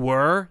definitely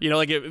were. You know,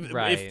 like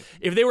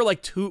if they were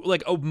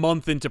like a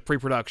month into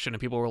pre-production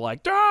and people were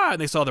like, "Ah,"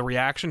 and they saw the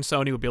reaction,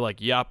 Sony would be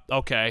like, "Yep,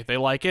 okay, they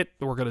like it.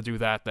 We're gonna do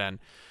that then.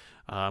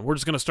 We're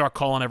just gonna start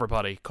calling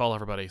everybody,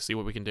 see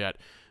what we can get."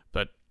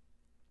 But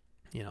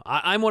you know,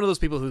 I'm one of those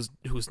people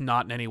who's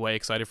not in any way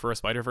excited for a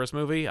Spider-Verse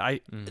movie.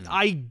 I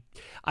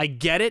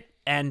get it,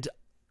 and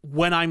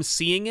when I'm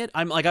seeing it,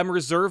 I'm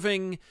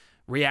reserving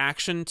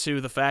reaction to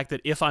the fact that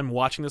if I'm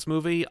watching this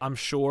movie, I'm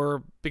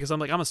sure, because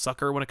I'm a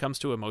sucker when it comes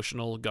to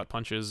emotional gut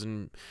punches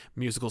and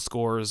musical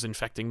scores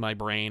infecting my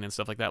brain and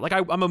stuff like that. Like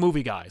I'm a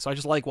movie guy, so I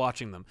just like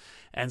watching them.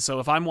 And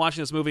so if I'm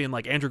watching this movie and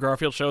like Andrew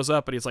Garfield shows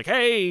up and he's like,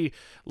 "Hey,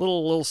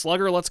 little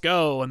slugger, let's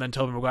go," and then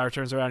Tobey Maguire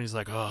turns around and he's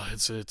like, "Oh,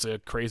 it's a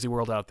crazy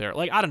world out there."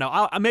 Like, I don't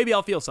know, maybe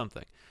I'll feel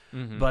something.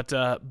 But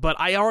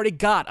I already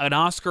got an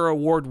Oscar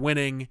award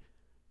winning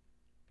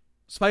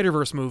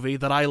Spider-Verse movie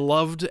that I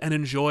loved and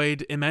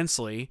enjoyed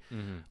immensely.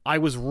 I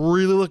was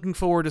really looking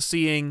forward to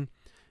seeing,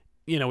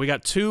 you know, we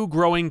got 2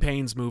 Growing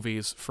Pains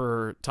movies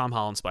for Tom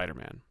Holland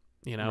Spider-Man,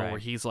 you know, where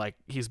he's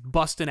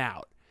busting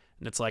out.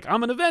 And it's like,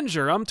 I'm an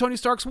Avenger. I'm Tony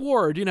Stark's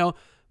ward, you know.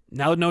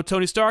 Now no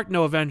Tony Stark,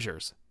 no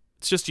Avengers.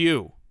 It's just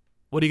you.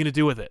 What are you going to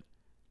do with it?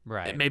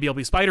 Right. Maybe I'll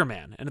be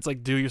Spider-Man. And it's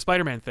like, do your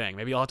Spider-Man thing.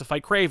 Maybe I'll have to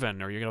fight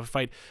Kraven, or you're going to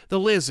fight the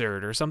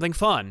Lizard or something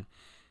fun.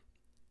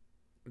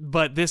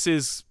 But this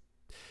is...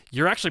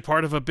 you're actually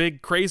part of a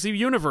big, crazy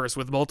universe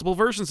with multiple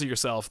versions of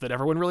yourself that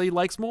everyone really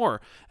likes more.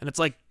 And it's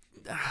like,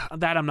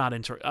 that I'm not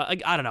into. I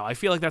don't know. I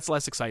feel like that's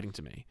less exciting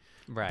to me.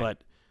 Right.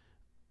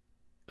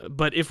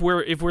 But if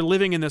we're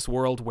living in this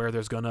world where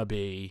there's going to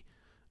be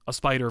a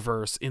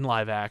Spider-Verse in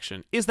live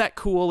action, is that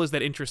cool? Is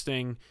that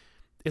interesting?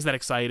 Is that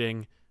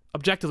exciting?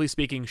 Objectively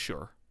speaking,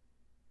 sure.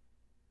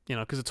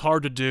 because it's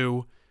hard to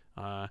do.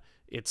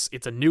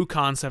 It's a new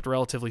concept,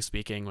 relatively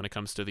speaking, when it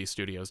comes to these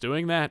studios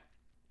doing that.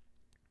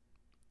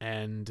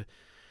 And,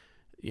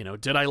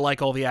 did I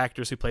like all the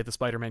actors who played the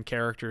Spider-Man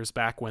characters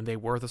back when they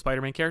were the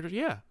Spider-Man characters?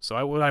 Yeah. So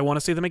I want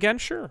to see them again?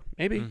 Sure,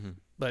 maybe. Mm-hmm.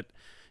 But,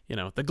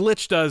 the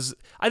glitch does...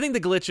 I think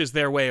the glitch is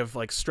their way of,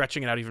 like,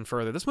 stretching it out even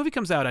further. This movie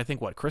comes out, I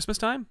think, Christmas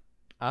time?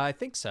 I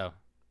think so.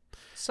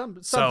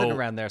 Something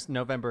around there.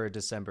 November or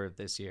December of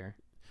this year.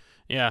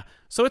 Yeah.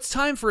 So it's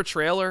time for a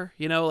trailer.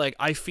 Like,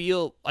 I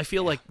feel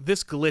like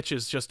this glitch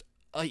is just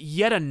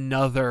yet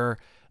another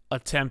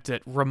attempt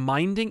at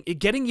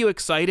getting you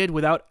excited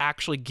without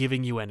actually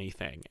giving you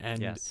anything.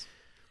 And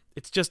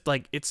it's just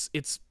like, it's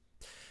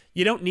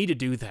you don't need to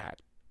do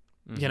that.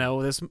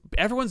 Mm-hmm.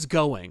 Everyone's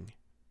going.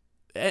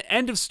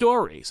 End of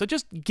story. So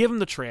just give them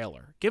the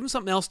trailer. Give them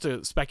something else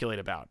to speculate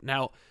about.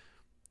 Now,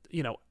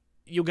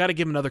 you got to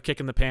give them another kick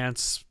in the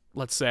pants,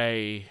 let's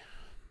say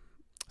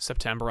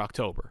September,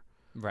 October.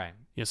 Right.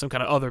 Some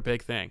kind of other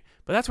big thing.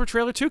 But that's where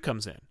trailer 2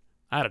 comes in.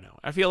 I don't know.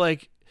 I feel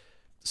like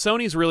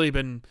Sony's really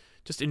been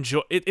just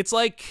it's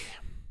like,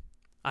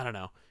 I don't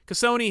know. Because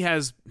Sony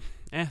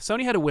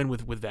had a win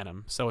with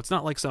Venom. So it's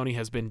not like Sony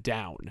has been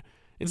down.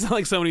 It's not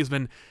like Sony's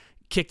been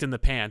kicked in the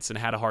pants and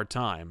had a hard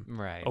time.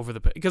 Right.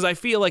 Because I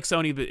feel like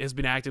Sony has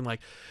been acting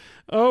like,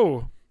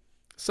 oh,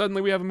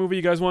 suddenly we have a movie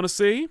you guys want to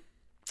see?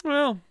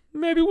 Well,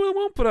 maybe we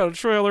won't put out a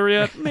trailer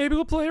yet. Maybe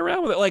we'll play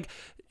around with it. Like,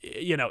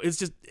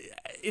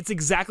 it's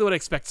exactly what I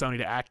expect Sony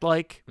to act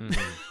like.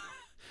 Mm-hmm.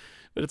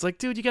 But it's like,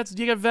 dude, you got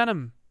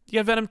Venom. You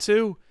got Venom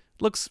 2.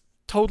 Looks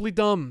totally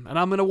dumb, and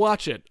I'm gonna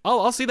watch it.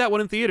 I'll see that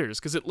one in theaters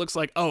because it looks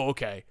like, oh,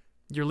 okay,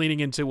 you're leaning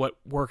into what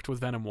worked with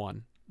Venom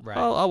 1. Right.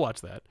 I'll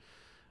watch that.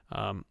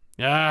 I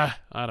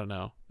don't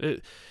know.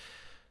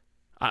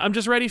 I'm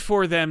just ready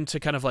for them to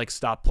kind of like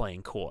stop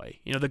playing coy.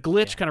 The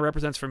glitch kind of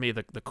represents for me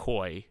the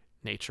coy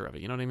nature of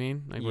it. You know what I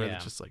mean? Like where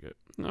it's just like,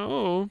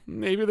 oh,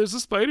 maybe there's a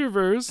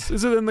Spider-Verse.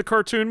 Is it in the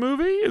cartoon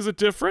movie? Is it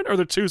different? Are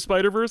there 2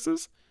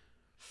 Spider-Verses?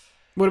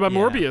 What about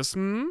Morbius?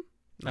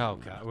 Oh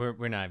god,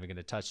 we're not even going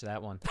to touch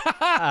that one.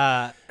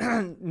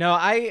 No,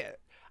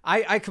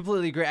 I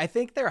completely agree. I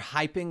think they're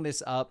hyping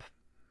this up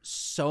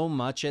so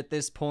much at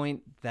this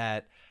point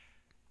that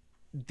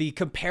the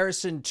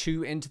comparison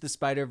to Into the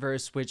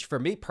Spider-Verse, which for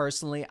me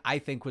personally, I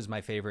think was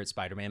my favorite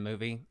Spider-Man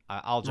movie.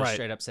 I'll just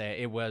straight up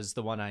say it was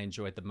the one I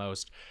enjoyed the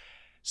most.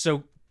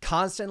 So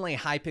constantly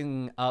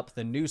hyping up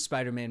the new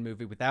Spider-Man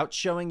movie without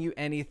showing you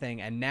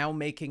anything and now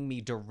making me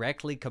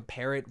directly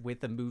compare it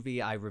with a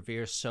movie I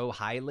revere so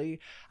highly,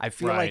 I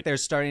feel like they're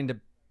starting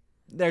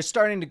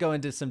to go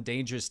into some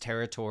dangerous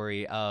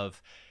territory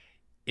of,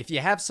 if you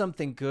have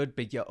something good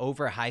but you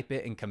overhype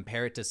it and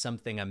compare it to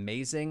something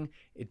amazing,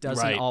 it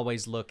doesn't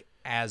always look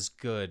as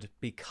good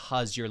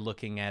because you're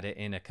looking at it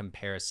in a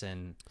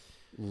comparison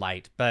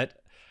light. But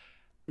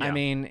I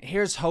mean,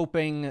 here's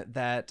hoping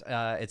that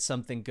it's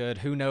something good.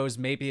 Who knows?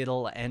 Maybe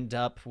it'll end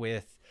up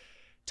with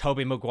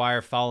Tobey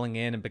Maguire falling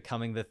in and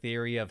becoming the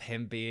theory of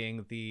him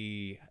being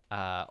the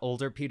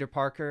older Peter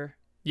Parker.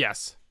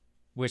 Yes.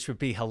 Which would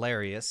be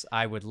hilarious.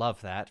 I would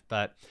love that.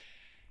 But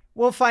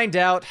we'll find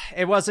out.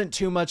 It wasn't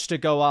too much to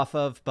go off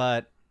of,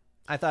 but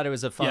I thought it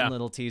was a fun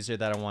little teaser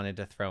that I wanted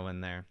to throw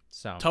in there.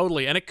 So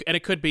totally. And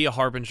it could be a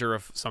harbinger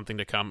of something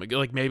to come.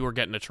 Like maybe we're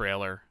getting a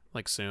trailer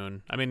like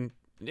soon. I mean,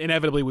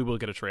 inevitably we will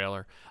get a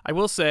trailer. I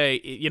will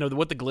say,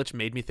 what the glitch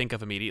made me think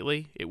of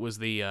immediately, it was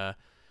the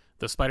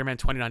Spider-Man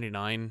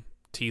 2099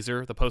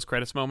 teaser, the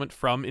post-credits moment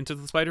from Into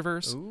the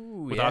Spider-Verse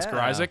with Oscar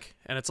Isaac.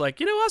 And it's like,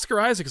 Oscar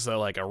Isaac is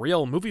like a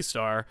real movie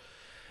star.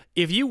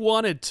 If you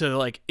wanted to,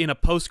 like, in a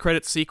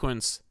post-credit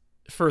sequence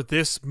for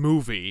this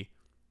movie,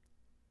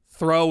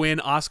 throw in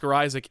Oscar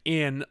Isaac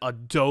in a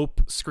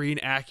dope,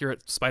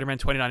 screen-accurate Spider-Man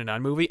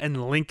 2099 movie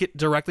and link it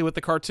directly with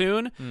the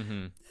cartoon,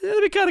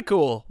 that'd be kind of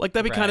cool. Like,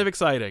 that'd be kind of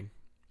exciting.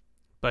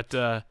 But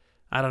I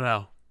don't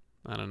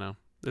know.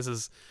 This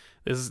is.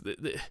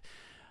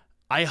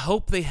 I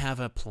hope they have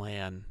a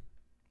plan,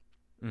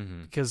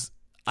 because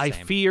I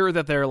fear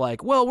that they're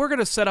like, well, we're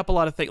gonna set up a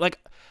lot of things. Like,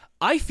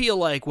 I feel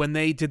like when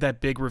they did that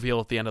big reveal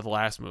at the end of the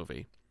last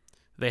movie,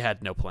 they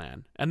had no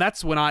plan, and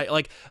that's when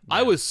I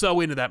was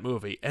so into that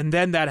movie, and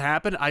then that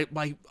happened. I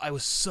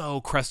was so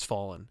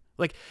crestfallen.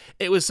 Like,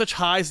 it was such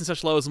highs and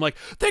such lows. I'm like,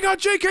 they got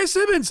J.K.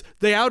 Simmons.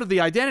 They outed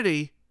the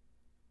identity.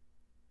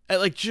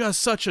 At like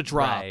just such a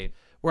drop. Right.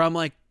 Where I'm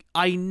like,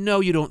 I know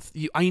you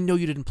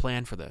didn't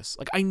plan for this.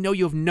 Like, I know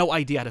you have no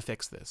idea how to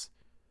fix this.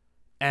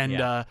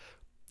 And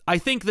I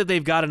think that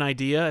they've got an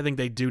idea. I think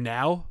they do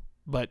now.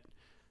 But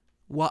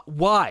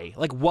why?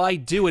 Like, why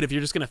do it if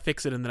you're just going to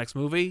fix it in the next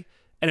movie?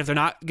 And if they're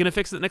not going to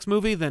fix it in the next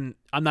movie, then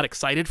I'm not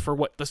excited for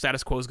what the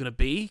status quo is going to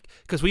be.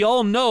 Because we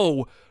all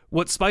know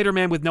what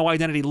Spider-Man with no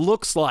identity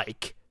looks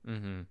like.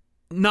 Mm-hmm.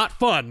 Not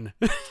fun.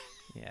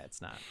 Yeah,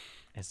 it's not.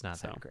 It's not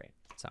that great.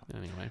 So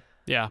anyway,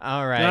 yeah.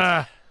 All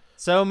right.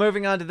 So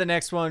moving on to the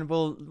next one,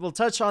 we'll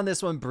touch on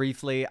this one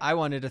briefly. I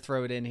wanted to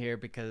throw it in here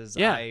because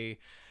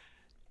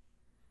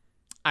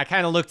I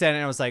kind of looked at it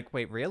and I was like,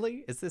 wait,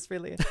 really? Is this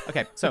really it?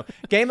 Okay, so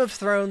Game of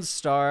Thrones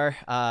star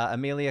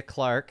Emilia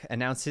Clarke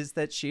announces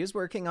that she is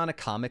working on a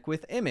comic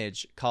with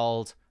Image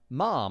called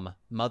Mom,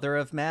 Mother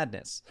of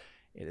Madness.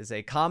 It is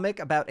a comic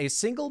about a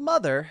single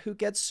mother who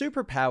gets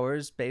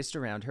superpowers based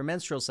around her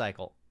menstrual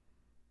cycle.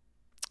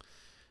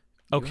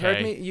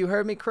 Okay. You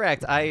heard me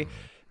correct.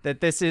 That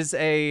this is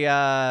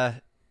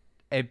a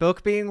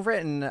book being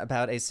written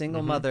about a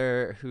single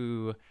mother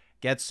who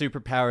gets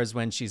superpowers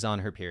when she's on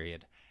her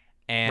period.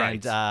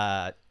 And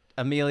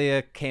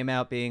Amelia came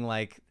out being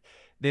like,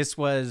 this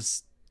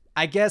was,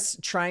 I guess,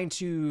 trying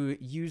to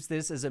use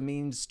this as a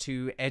means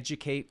to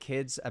educate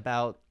kids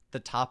about the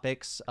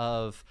topics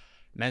of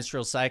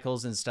menstrual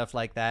cycles and stuff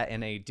like that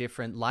in a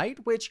different light,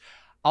 which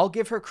I'll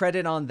give her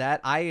credit on that.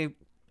 I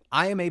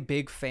am a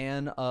big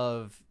fan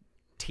of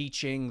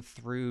teaching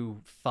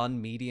through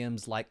fun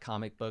mediums like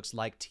comic books,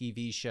 like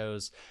TV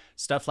shows,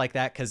 stuff like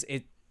that, because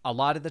a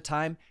lot of the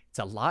time it's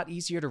a lot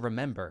easier to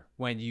remember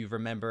when you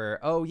remember,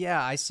 oh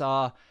yeah, I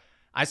saw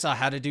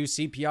how to do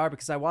CPR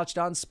because I watched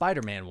on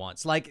Spider-Man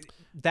once, like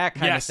that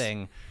kind of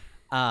thing.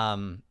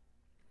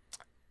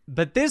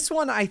 But this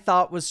one I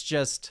thought was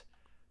just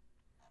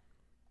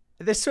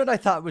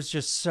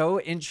so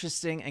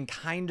interesting and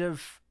kind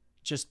of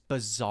just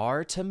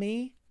bizarre to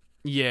me.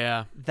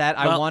 Yeah. That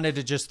I wanted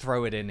to just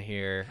throw it in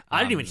here. I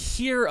didn't even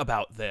hear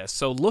about this.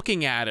 So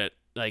looking at it,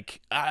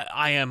 like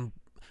I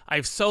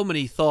have so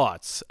many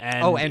thoughts.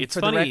 And it's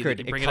for funny the record,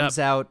 it comes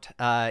out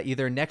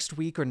either next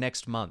week or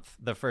next month,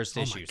 the first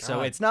issue.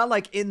 So it's not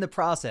like in the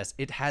process.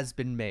 It has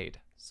been made.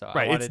 So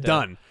it's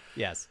done.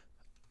 Yes.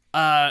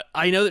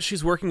 I know that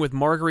she's working with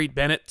Marguerite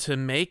Bennett to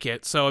make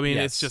it. So, I mean,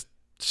 it's just,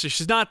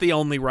 she's not the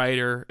only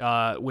writer,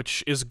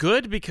 which is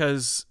good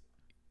because,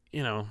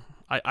 you know,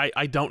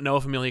 I don't know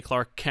if Emilia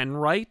Clarke can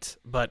write,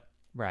 but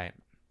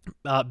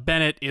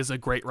Bennett is a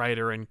great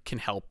writer and can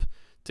help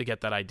to get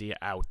that idea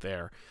out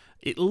there.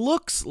 It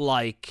looks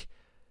like,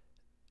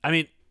 I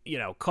mean,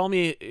 call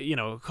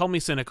me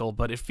cynical,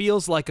 but it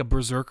feels like a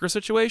Berserker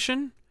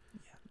situation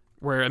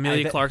where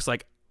Emilia Clarke's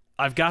like,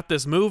 I've got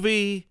this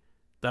movie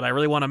that I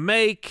really want to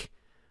make.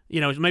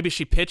 Maybe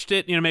she pitched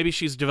it. Maybe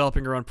she's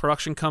developing her own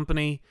production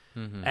company,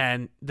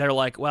 and they're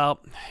like, well,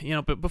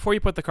 but before you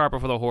put the cart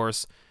before the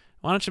horse,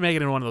 why don't you make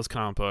it in one of those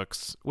comic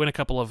books, win a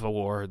couple of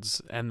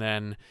awards, and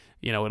then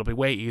it'll be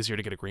way easier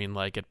to get a green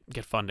light,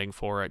 get funding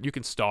for it. You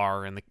can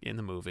star in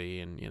the movie,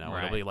 and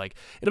it'll be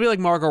like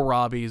Margot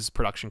Robbie's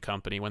production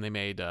company when they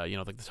made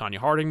like the Tonya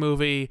Harding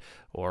movie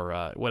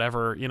or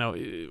whatever.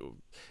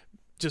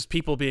 Just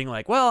people being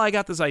like, well, I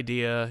got this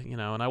idea,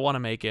 and I want to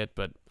make it,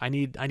 but I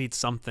need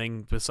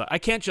something besides. I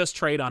can't just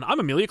trade on, I'm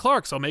Emilia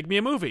Clarke, so make me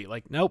a movie.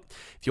 Like, nope.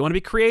 If you want to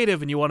be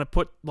creative and you want to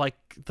put like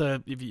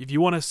if you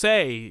want to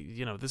say,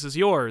 this is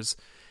yours,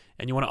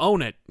 and you want to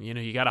own it,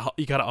 you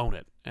gotta own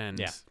it.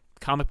 And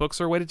comic books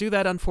are a way to do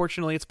that.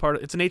 Unfortunately, it's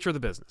the nature of the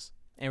business.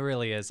 It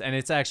really is, and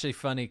it's actually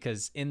funny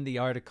because in the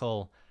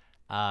article,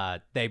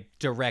 they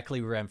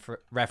directly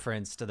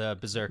referenced the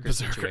Berserker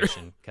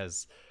situation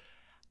because.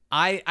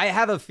 I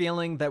have a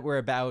feeling that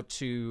we're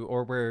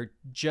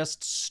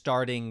just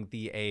starting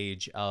the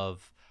age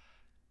of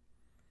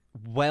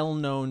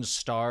well-known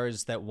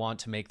stars that want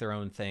to make their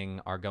own thing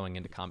are going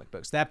into comic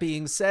books. That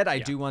being said, I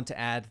do want to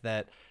add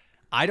that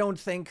I don't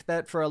think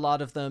that for a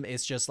lot of them,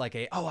 it's just like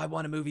I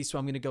want a movie, so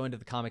I'm going to go into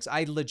the comics.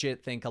 I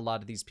legit think a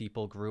lot of these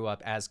people grew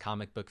up as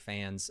comic book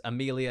fans.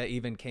 Amelia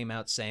even came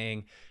out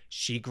saying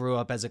she grew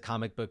up as a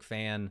comic book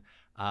fan.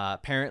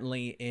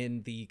 Apparently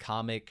in the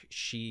comic,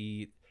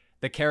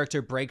 the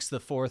character breaks the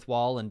fourth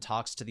wall and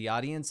talks to the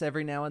audience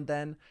every now and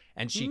then.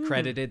 And she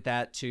credited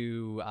that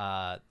to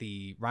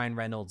the Ryan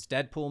Reynolds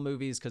Deadpool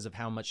movies because of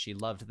how much she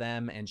loved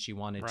them. And she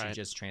wanted to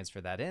just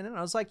transfer that in. And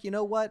I was like, you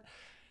know what?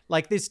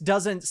 Like, this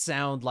doesn't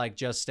sound like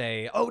just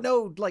oh,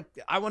 no, like,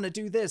 I want to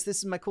do this. This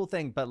is my cool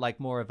thing. But like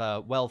more of a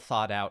well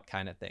thought out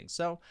kind of thing.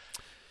 So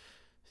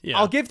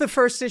I'll give the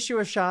first issue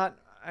a shot.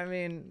 I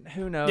mean,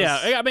 who knows? Yeah,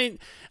 I mean,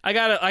 I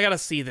gotta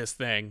see this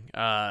thing.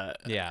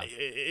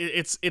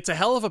 It's a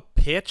hell of a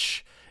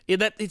pitch.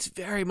 It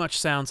very much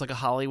sounds like a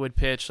Hollywood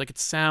pitch. Like, it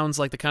sounds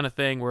like the kind of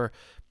thing where,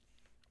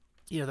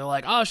 they're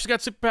like, oh, she's got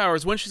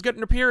superpowers when she's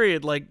getting her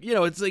period. Like,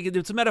 it's like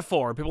it's a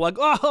metaphor. People are like,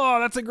 oh,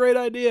 that's a great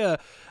idea.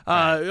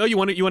 Oh, you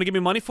want to give me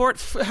money for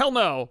it? Hell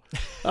no.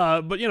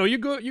 But you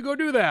go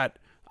do that.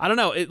 I don't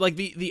know. It like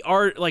the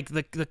art, like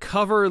the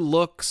cover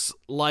looks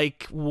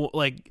like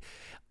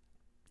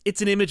it's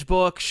an Image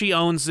book. She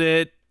owns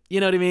it. You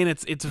know what I mean?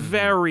 It's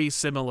very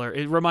similar.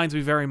 It reminds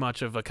me very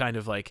much of a kind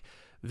of like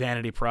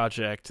vanity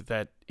project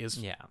that is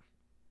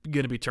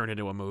going to be turned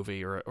into a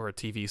movie or a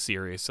TV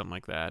series, something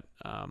like that.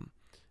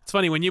 It's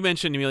funny, when you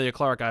mentioned Emilia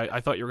Clarke, I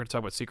thought you were going to talk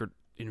about Secret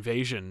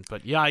Invasion,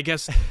 but yeah, I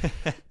guess,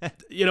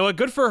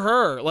 good for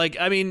her. Like,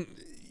 I mean,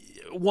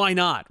 why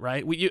not,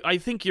 right? I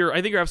think you're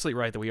absolutely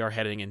right that we are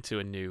heading into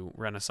a new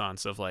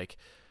renaissance of like,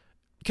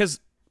 because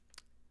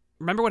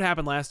remember what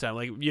happened last time?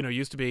 Like,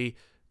 used to be,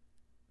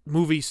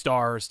 movie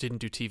stars didn't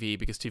do TV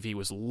because TV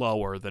was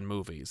lower than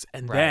movies.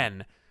 And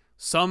then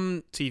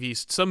some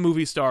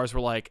movie stars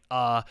were like,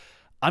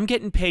 I'm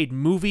getting paid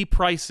movie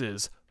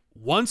prices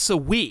once a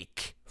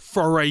week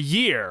for a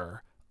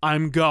year.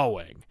 I'm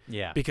going.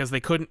 Yeah. Because they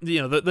couldn't,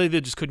 they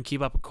just couldn't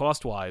keep up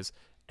cost-wise.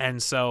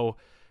 And so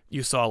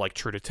you saw like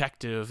True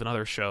Detective and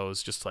other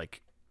shows just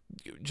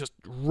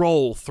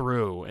roll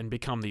through and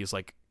become these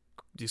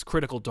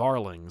critical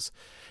darlings.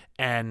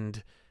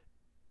 And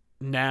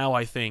now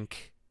I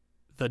think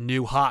the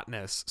new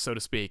hotness, so to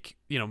speak,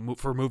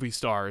 for movie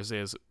stars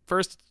is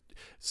first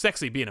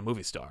sexy being a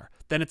movie star.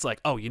 Then it's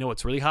like, oh, you know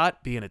what's really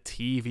hot? Being a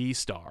TV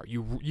star.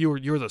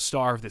 You're the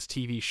star of this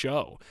TV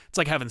show. It's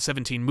like having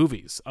 17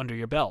 movies under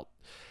your belt.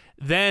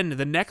 Then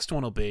the next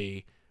one will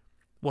be,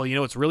 well, you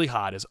know what's really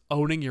hot is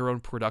owning your own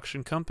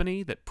production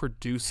company that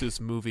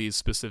produces movies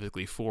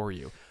specifically for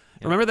you.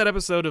 Yeah. Remember that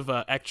episode of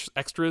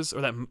Extras,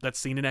 or that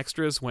scene in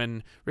Extras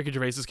when Ricky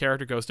Gervais's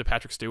character goes to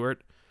Patrick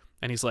Stewart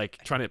and he's like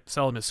trying to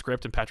sell him his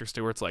script, and Patrick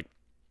Stewart's like,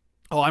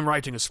 oh, I'm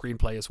writing a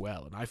screenplay as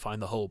well, and I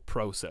find the whole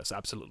process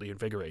absolutely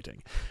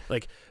invigorating.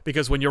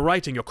 Because when you're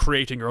writing, you're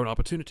creating your own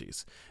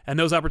opportunities. And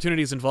those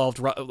opportunities involved,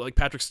 like,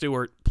 Patrick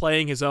Stewart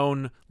playing his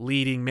own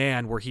leading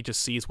man where he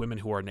just sees women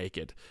who are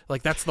naked.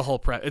 That's the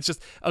whole it's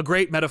just a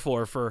great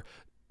metaphor for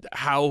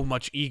how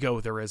much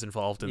ego there is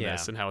involved in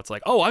this, and how it's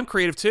like, oh, I'm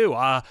creative too,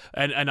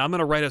 and I'm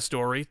gonna write a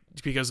story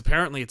because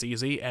apparently it's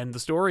easy, and the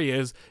story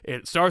is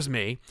it stars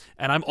me,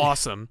 and I'm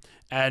awesome,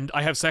 and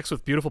I have sex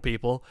with beautiful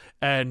people,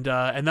 and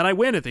then I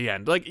win at the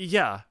end. Of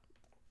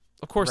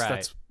course,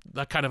 that's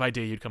that kind of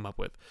idea you'd come up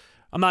with.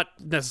 I'm not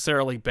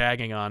necessarily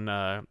bagging on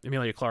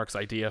Emilia Clarke's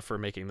idea for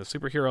making the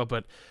superhero,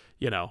 but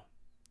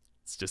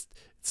it's just,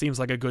 it seems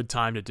like a good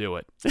time to do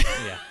it.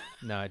 Yeah,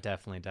 no, it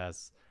definitely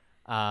does.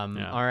 All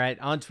right,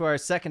 on to our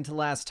second to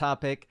last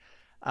topic.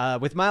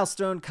 With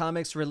Milestone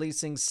Comics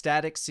releasing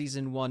Static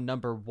Season 1,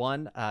 Number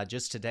 1,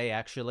 just today,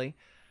 actually.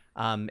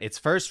 Its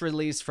first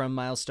release from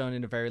Milestone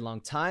in a very long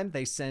time.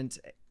 They sent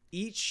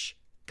each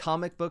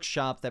comic book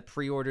shop that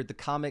pre-ordered the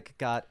comic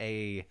got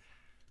a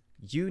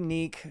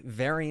unique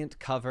variant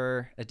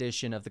cover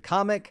edition of the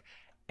comic,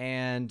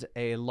 and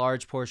a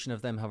large portion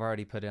of them have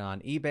already put it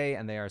on eBay,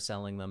 and they are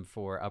selling them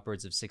for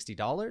upwards of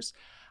 $60.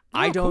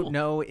 I don't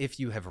know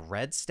if you have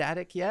read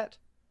Static yet.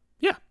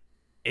 Yeah.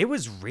 It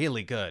was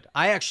really good.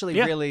 I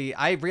actually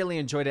really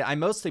enjoyed it. I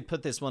mostly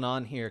put this one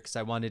on here because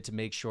I wanted to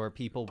make sure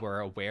people were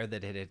aware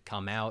that it had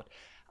come out,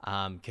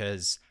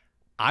 because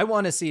I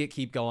want to see it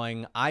keep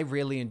going. I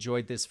really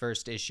enjoyed this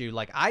first issue.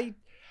 I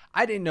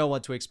didn't know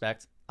what to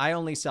expect. I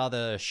only saw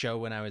the show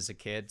when I was a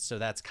kid, so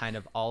that's kind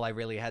of all I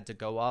really had to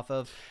go off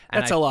of.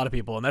 And that's a lot of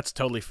people, and that's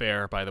totally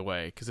fair, by the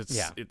way, because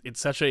it's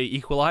such a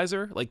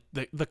equalizer. Like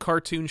the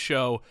cartoon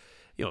show,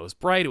 it was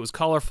bright, it was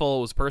colorful,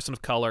 it was a person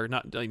of color.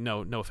 Not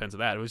no offense to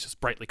that, it was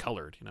just brightly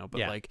colored,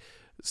 But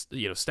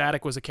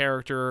Static was a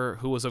character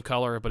who was of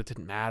color, but it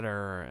didn't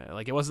matter.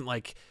 It wasn't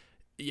like,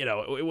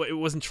 it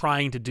wasn't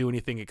trying to do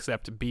anything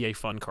except be a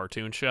fun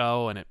cartoon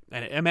show, and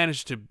it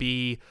managed to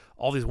be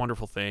all these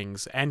wonderful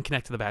things and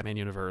connect to the Batman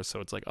universe. So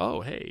it's like, oh,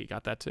 hey, you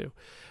got that too.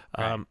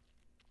 Right.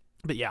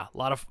 But yeah, a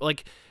lot of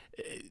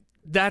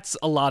that's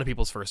a lot of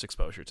people's first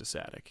exposure to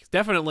Static.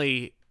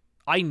 Definitely.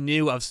 I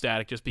knew of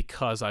Static just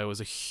because I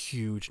was a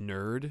huge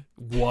nerd.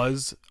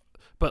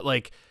 But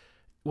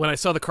when I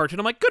saw the cartoon,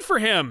 I'm like, good for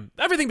him.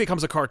 Everything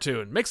becomes a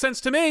cartoon. Makes sense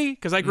to me,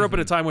 because I grew up at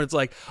a time when it's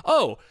like,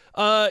 oh,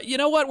 you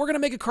know what? We're going to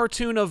make a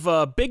cartoon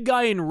of Big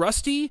Guy and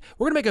Rusty.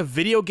 We're going to make a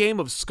video game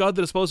of Scud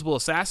the Disposable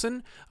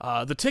Assassin.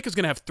 The Tick is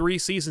going to have 3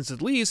 seasons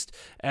at least.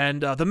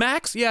 And the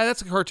Max, yeah,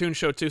 that's a cartoon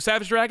show too.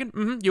 Savage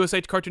Dragon,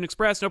 USA Cartoon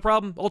Express, no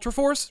problem. Ultra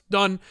Force,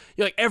 done.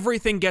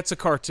 Everything gets a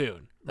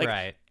cartoon.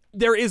 Right.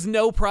 There is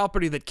no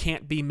property that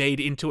can't be made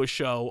into a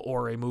show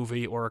or a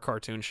movie or a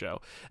cartoon show.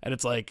 And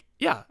it's like,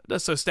 yeah.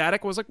 So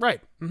Static was like,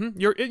 right.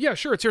 Mm-hmm.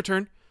 Sure, it's your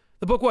turn.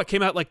 The book,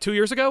 came out 2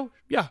 years ago?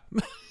 Yeah.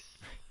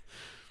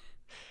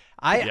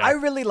 I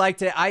really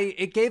liked it.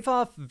 It gave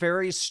off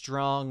very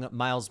strong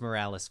Miles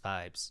Morales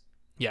vibes.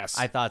 Yes.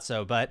 I thought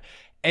so, but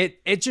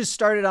it just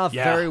started off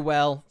very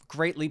well,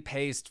 greatly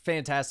paced,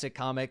 fantastic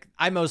comic.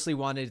 I mostly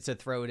wanted to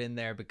throw it in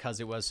there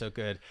because it was so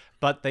good,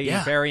 but the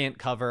variant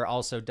cover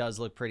also does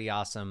look pretty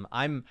awesome.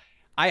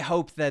 I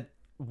hope that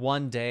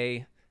one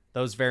day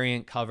those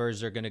variant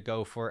covers are going to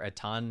go for a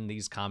ton.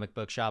 These comic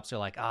book shops are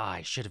like,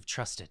 I should have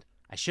trusted.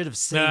 I should have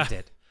saved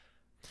it.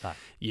 But.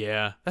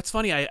 Yeah, that's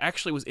funny. I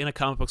actually was in a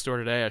comic book store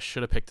today. I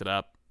should have picked it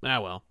up.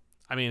 Well,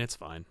 I mean, it's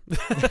fine.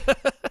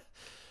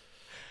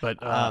 But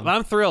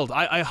I'm thrilled.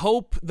 I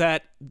hope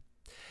that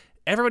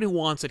everybody who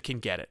wants it can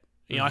get it.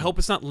 I hope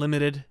it's not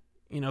limited,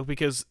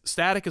 because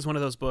Static is one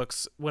of those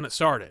books when it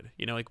started,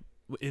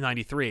 in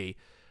 93,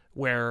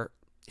 where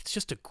it's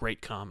just a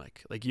great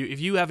comic. If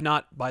you have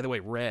not, by the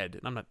way, read,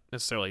 and I'm not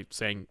necessarily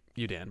saying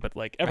you, Dan, but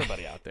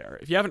everybody out there,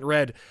 if you haven't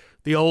read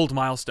the old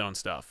Milestone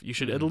stuff, you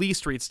should at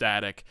least read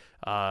Static.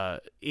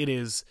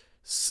 It's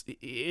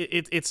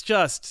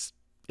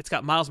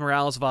got Miles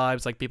Morales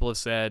vibes, like people have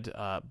said,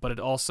 but it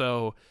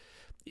also...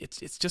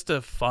 It's just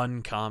a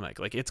fun comic.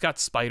 It's got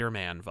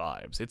Spider-Man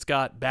vibes. It's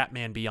got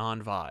Batman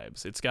Beyond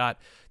vibes. It's got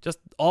just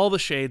all the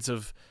shades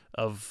of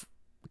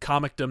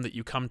comicdom that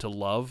you come to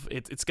love.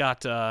 It's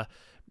got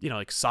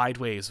like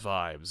Sideways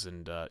vibes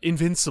and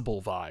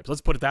Invincible vibes.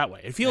 Let's put it that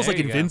way. It feels There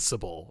like you go.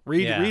 Invincible.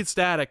 Read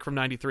Static from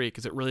 '93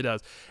 because it really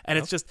does. And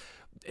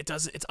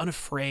it's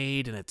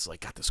unafraid, and it's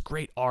like got this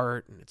great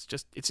art, and it's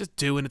just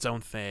doing its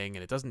own thing,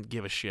 and it doesn't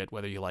give a shit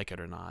whether you like it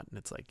or not. And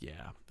it's like,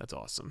 yeah, that's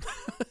awesome.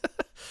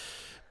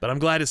 But I'm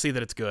glad to see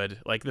that it's good.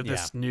 Like that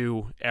this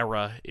new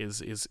era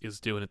is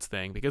doing its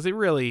thing, because it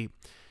really,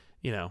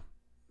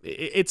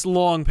 it's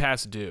long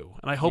past due,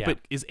 and I hope it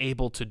is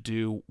able to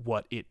do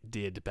what it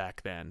did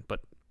back then, but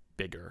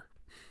bigger.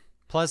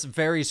 Plus,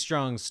 very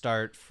strong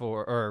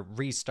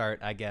restart,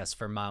 I guess,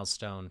 for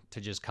Milestone to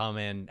just come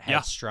in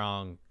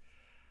headstrong.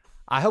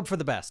 I hope for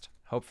the best.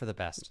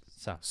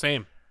 So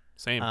Same,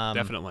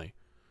 definitely.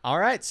 All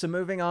right, so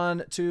moving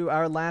on to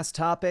our last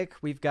topic,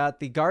 we've got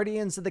the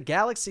Guardians of the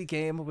Galaxy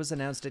game was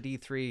announced at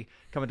E3,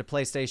 coming to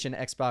PlayStation,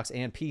 Xbox,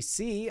 and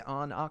PC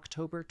on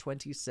October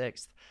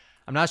 26th.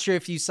 I'm not sure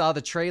if you saw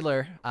the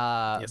trailer,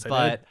 yes,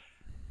 but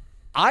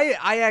I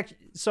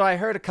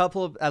heard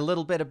a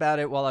little bit about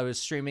it while I was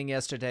streaming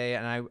yesterday,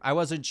 and I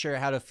wasn't sure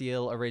how to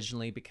feel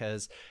originally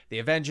because the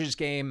Avengers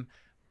game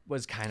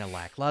was kind of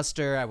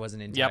lackluster. I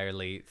wasn't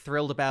entirely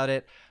thrilled about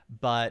it,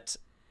 but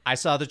I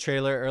saw the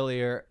trailer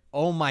earlier.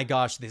 Oh my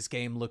gosh, this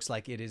game looks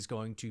like it is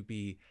going to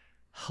be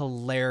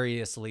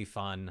hilariously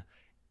fun.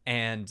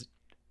 And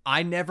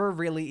I never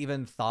really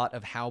even thought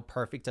of how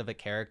perfect of a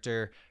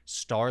character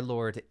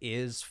Star-Lord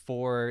is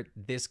for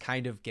this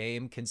kind of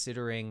game,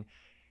 considering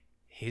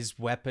his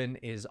weapon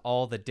is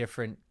all the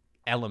different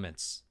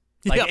elements.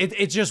 Like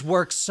it just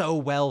works so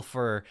well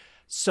for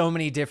so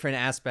many different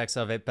aspects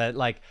of it. But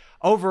like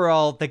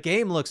overall, the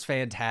game looks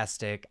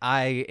fantastic.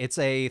 It's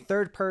a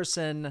third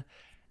person.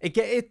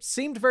 It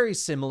seemed very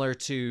similar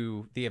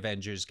to the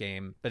Avengers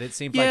game, but it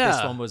seemed like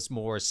this one was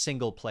more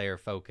single player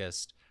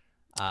focused.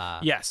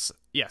 Yes,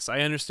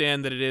 I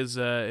understand that it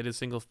is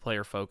single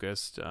player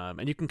focused,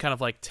 and you can kind of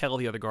like tell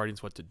the other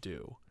Guardians what to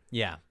do.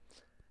 Yeah,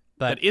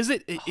 but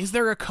is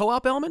there a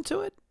co-op element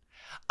to it?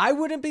 I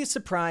wouldn't be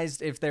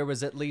surprised if there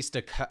was at least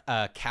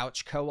a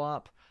couch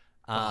co-op,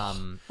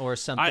 or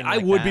something. I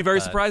would be very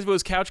surprised if it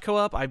was couch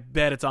co-op. I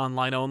bet it's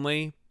online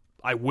only.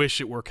 I wish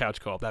it were couch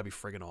co-op. That'd be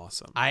friggin'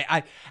 awesome.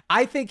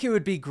 I think it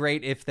would be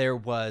great if there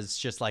was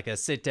just like a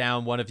sit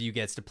down, one of you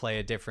gets to play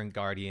a different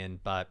Guardian,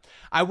 but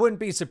I wouldn't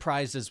be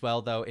surprised as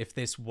well, though, if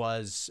this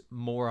was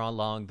more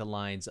along the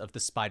lines of the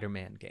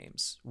Spider-Man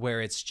games, where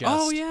it's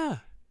just,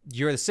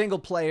 you're the single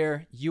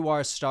player, you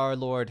are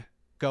Star-Lord,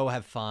 go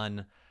have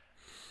fun.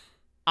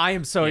 I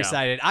am so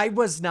excited. I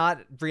was not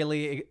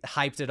really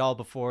hyped at all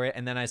before it,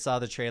 and then I saw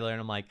the trailer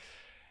and I'm like,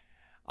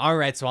 all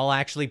right, so I'll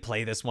actually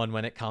play this one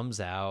when it comes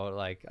out.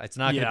 Like, it's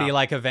not going to be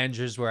like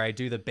Avengers where I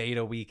do the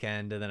beta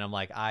weekend and then I'm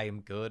like, I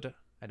am good.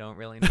 I don't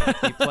really need to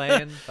keep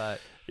playing,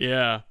 but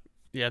yeah,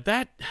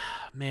 that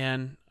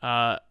man.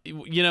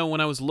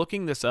 When I was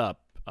looking this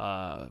up,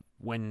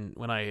 when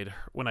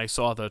I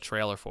saw the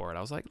trailer for it, I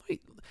was like,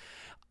 wait,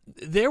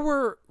 there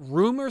were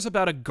rumors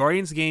about a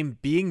Guardians game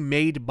being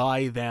made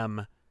by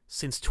them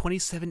since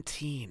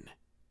 2017.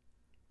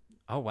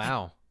 Oh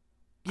wow.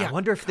 Yeah, I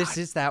wonder if this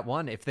is that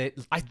one. If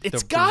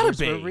it's gotta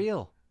be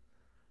real.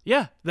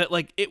 Yeah, that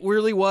like it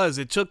really was.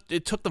 It took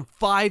them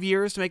 5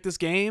 years to make this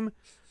game.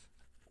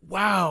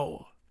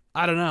 Wow.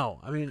 I don't know.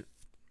 I mean,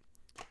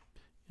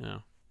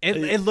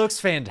 it looks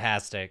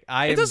fantastic.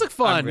 It does look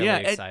fun. I'm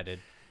really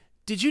excited.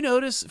 Did you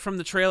notice from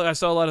the trailer? I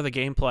saw a lot of the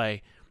gameplay.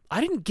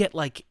 I didn't get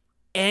like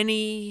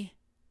any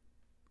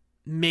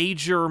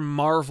major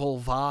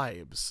Marvel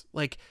vibes.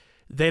 Like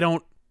they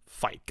don't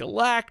fight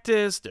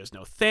Galactus. There's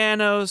no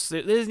Thanos. There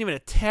isn't even a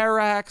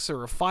Terrax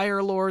or a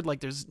Fire Lord. Like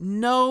there's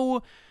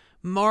no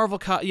Marvel,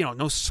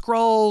 no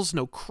Skrulls,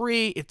 no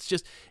Kree.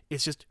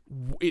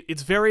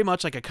 It's very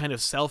much like a kind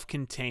of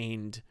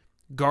self-contained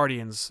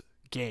Guardians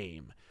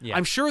game. Yeah.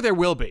 I'm sure there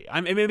will be.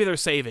 Maybe they're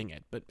saving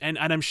it, but and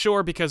I'm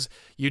sure because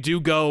you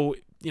do go,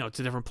 to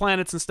different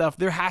planets and stuff.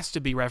 There has to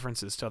be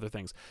references to other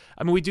things.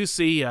 I mean, we do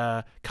see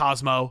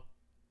Cosmo,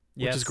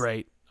 which is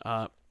great.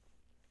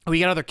 We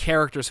got other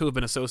characters who have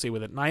been associated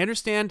with it. And I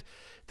understand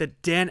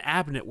that Dan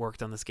Abnett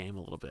worked on this game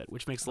a little bit,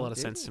 which makes a lot of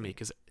sense to me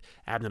because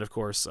Abnett, of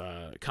course,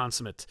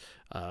 consummate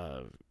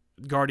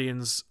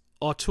Guardians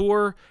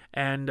auteur,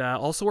 and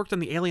also worked on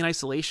the Alien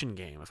Isolation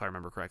game, if I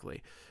remember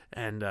correctly.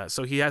 And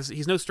so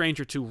he's no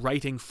stranger to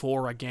writing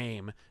for a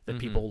game that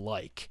people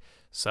like.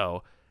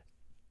 So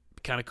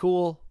kind of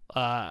cool.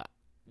 I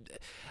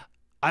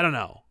don't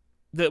know.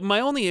 My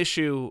only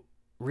issue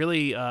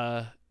really...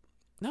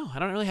 No, I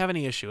don't really have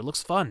any issue. It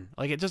looks fun.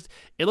 Like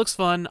it looks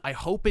fun. I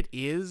hope it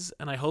is,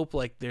 and I hope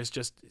like there's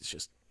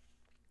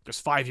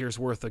 5 years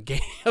worth of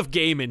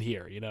game in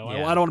here. I don't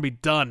want to be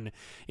done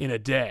in a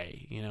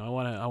day. I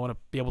want to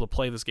be able to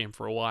play this game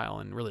for a while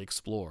and really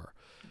explore.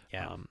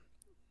 Yeah.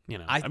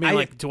 Can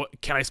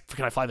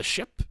I fly the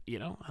ship? I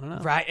don't know.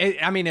 Right.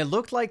 It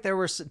looked like there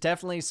were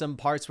definitely some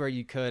parts where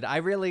you could.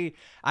 I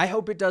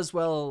hope it does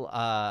well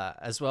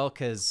as well,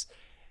 because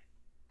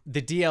the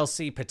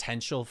DLC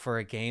potential for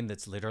a game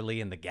that's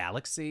literally in the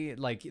galaxy,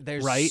 like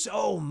there's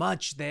so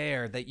much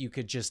there that you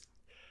could just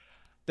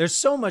there's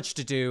so much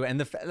to do,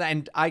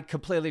 and I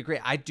completely agree.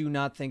 I do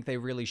not think they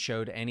really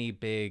showed any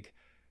big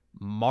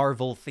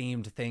Marvel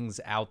themed things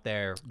out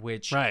there,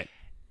 which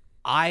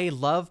I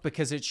love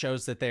because it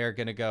shows that they are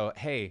going to go,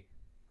 hey,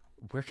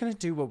 we're going to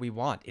do what we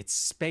want. It's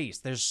space.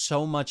 There's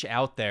so much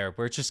out there.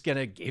 We're just going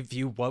to give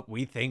you what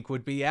we think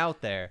would be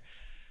out there.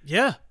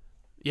 Yeah.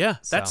 Yeah.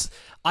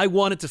 I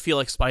want it to feel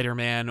like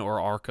Spider-Man or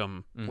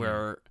Arkham,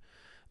 where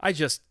I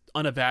just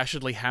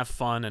unabashedly have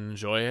fun and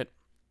enjoy it.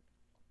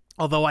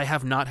 Although I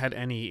have not had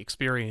any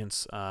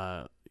experience,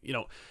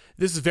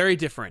 this is very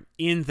different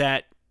in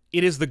that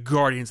it is the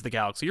Guardians of the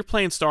Galaxy. You're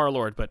playing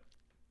Star-Lord, but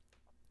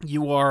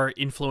you are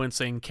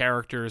influencing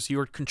characters.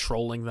 You're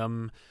controlling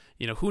them.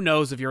 Who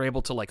knows if you're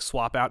able to like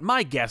swap out.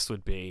 My guess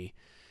would be,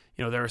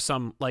 there are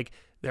some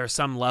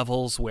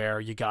levels where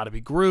you got to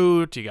be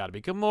Groot, you got to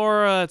be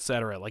Gamora,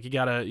 etc. Like you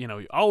got to,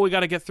 we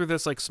got to get through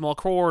this like small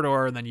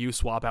corridor, and then you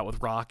swap out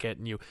with Rocket,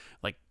 and you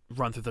like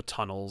run through the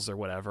tunnels or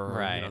whatever.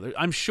 Right.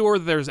 I'm sure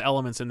there's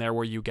elements in there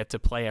where you get to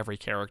play every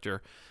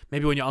character.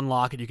 Maybe when you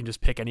unlock it, you can just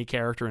pick any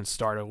character and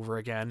start over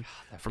again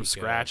from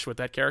scratch with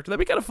that character. That'd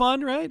be kind of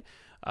fun, right?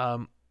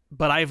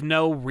 But I have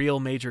no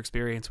real major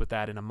experience with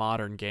that in a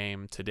modern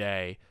game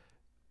today.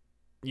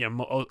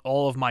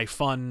 All of my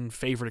fun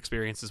favorite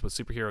experiences with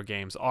superhero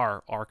games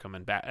are Arkham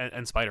and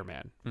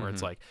Spider-Man, where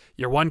it's like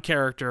you're one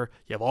character,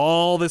 you have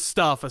all this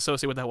stuff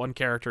associated with that one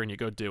character, and you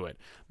go do it.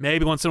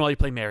 Maybe once in a while you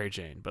play Mary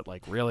Jane, but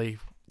like really.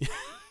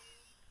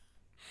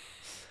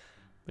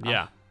 But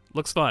yeah,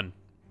 looks fun.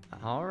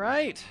 All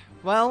right.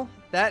 Well,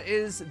 that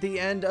is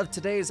the end of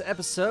today's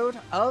episode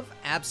of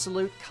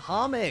Absolute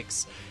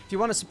Comics. If you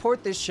want to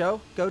support this show,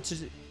 go to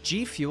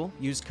G Fuel,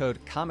 use code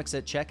COMICS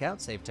at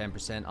checkout, save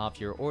 10% off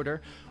your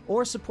order,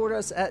 or support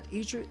us at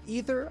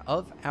either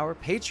of our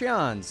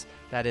Patreons.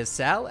 That is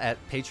Sal at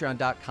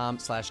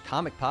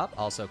patreon.com/comicpop,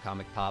 also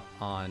Comic Pop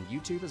on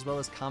YouTube, as well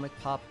as Comic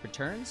Pop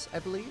Returns, I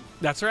believe.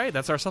 That's right.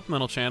 That's our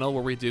supplemental channel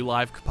where we do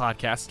live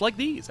podcasts like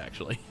these,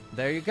 actually.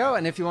 There you go.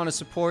 And if you want to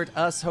support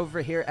us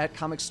over here at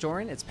Comic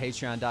Storin, it's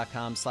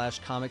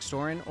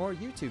patreon.com/comicstorin or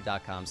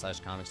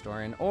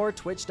youtube.com/comicstorin or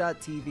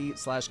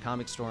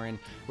twitch.tv/comicstorin,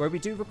 where we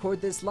do record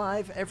this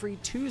live every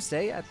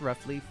Tuesday at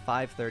roughly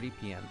 5:30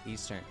 p.m.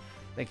 Eastern.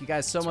 Thank you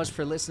guys so much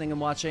for listening and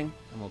watching,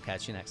 and we'll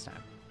catch you next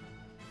time.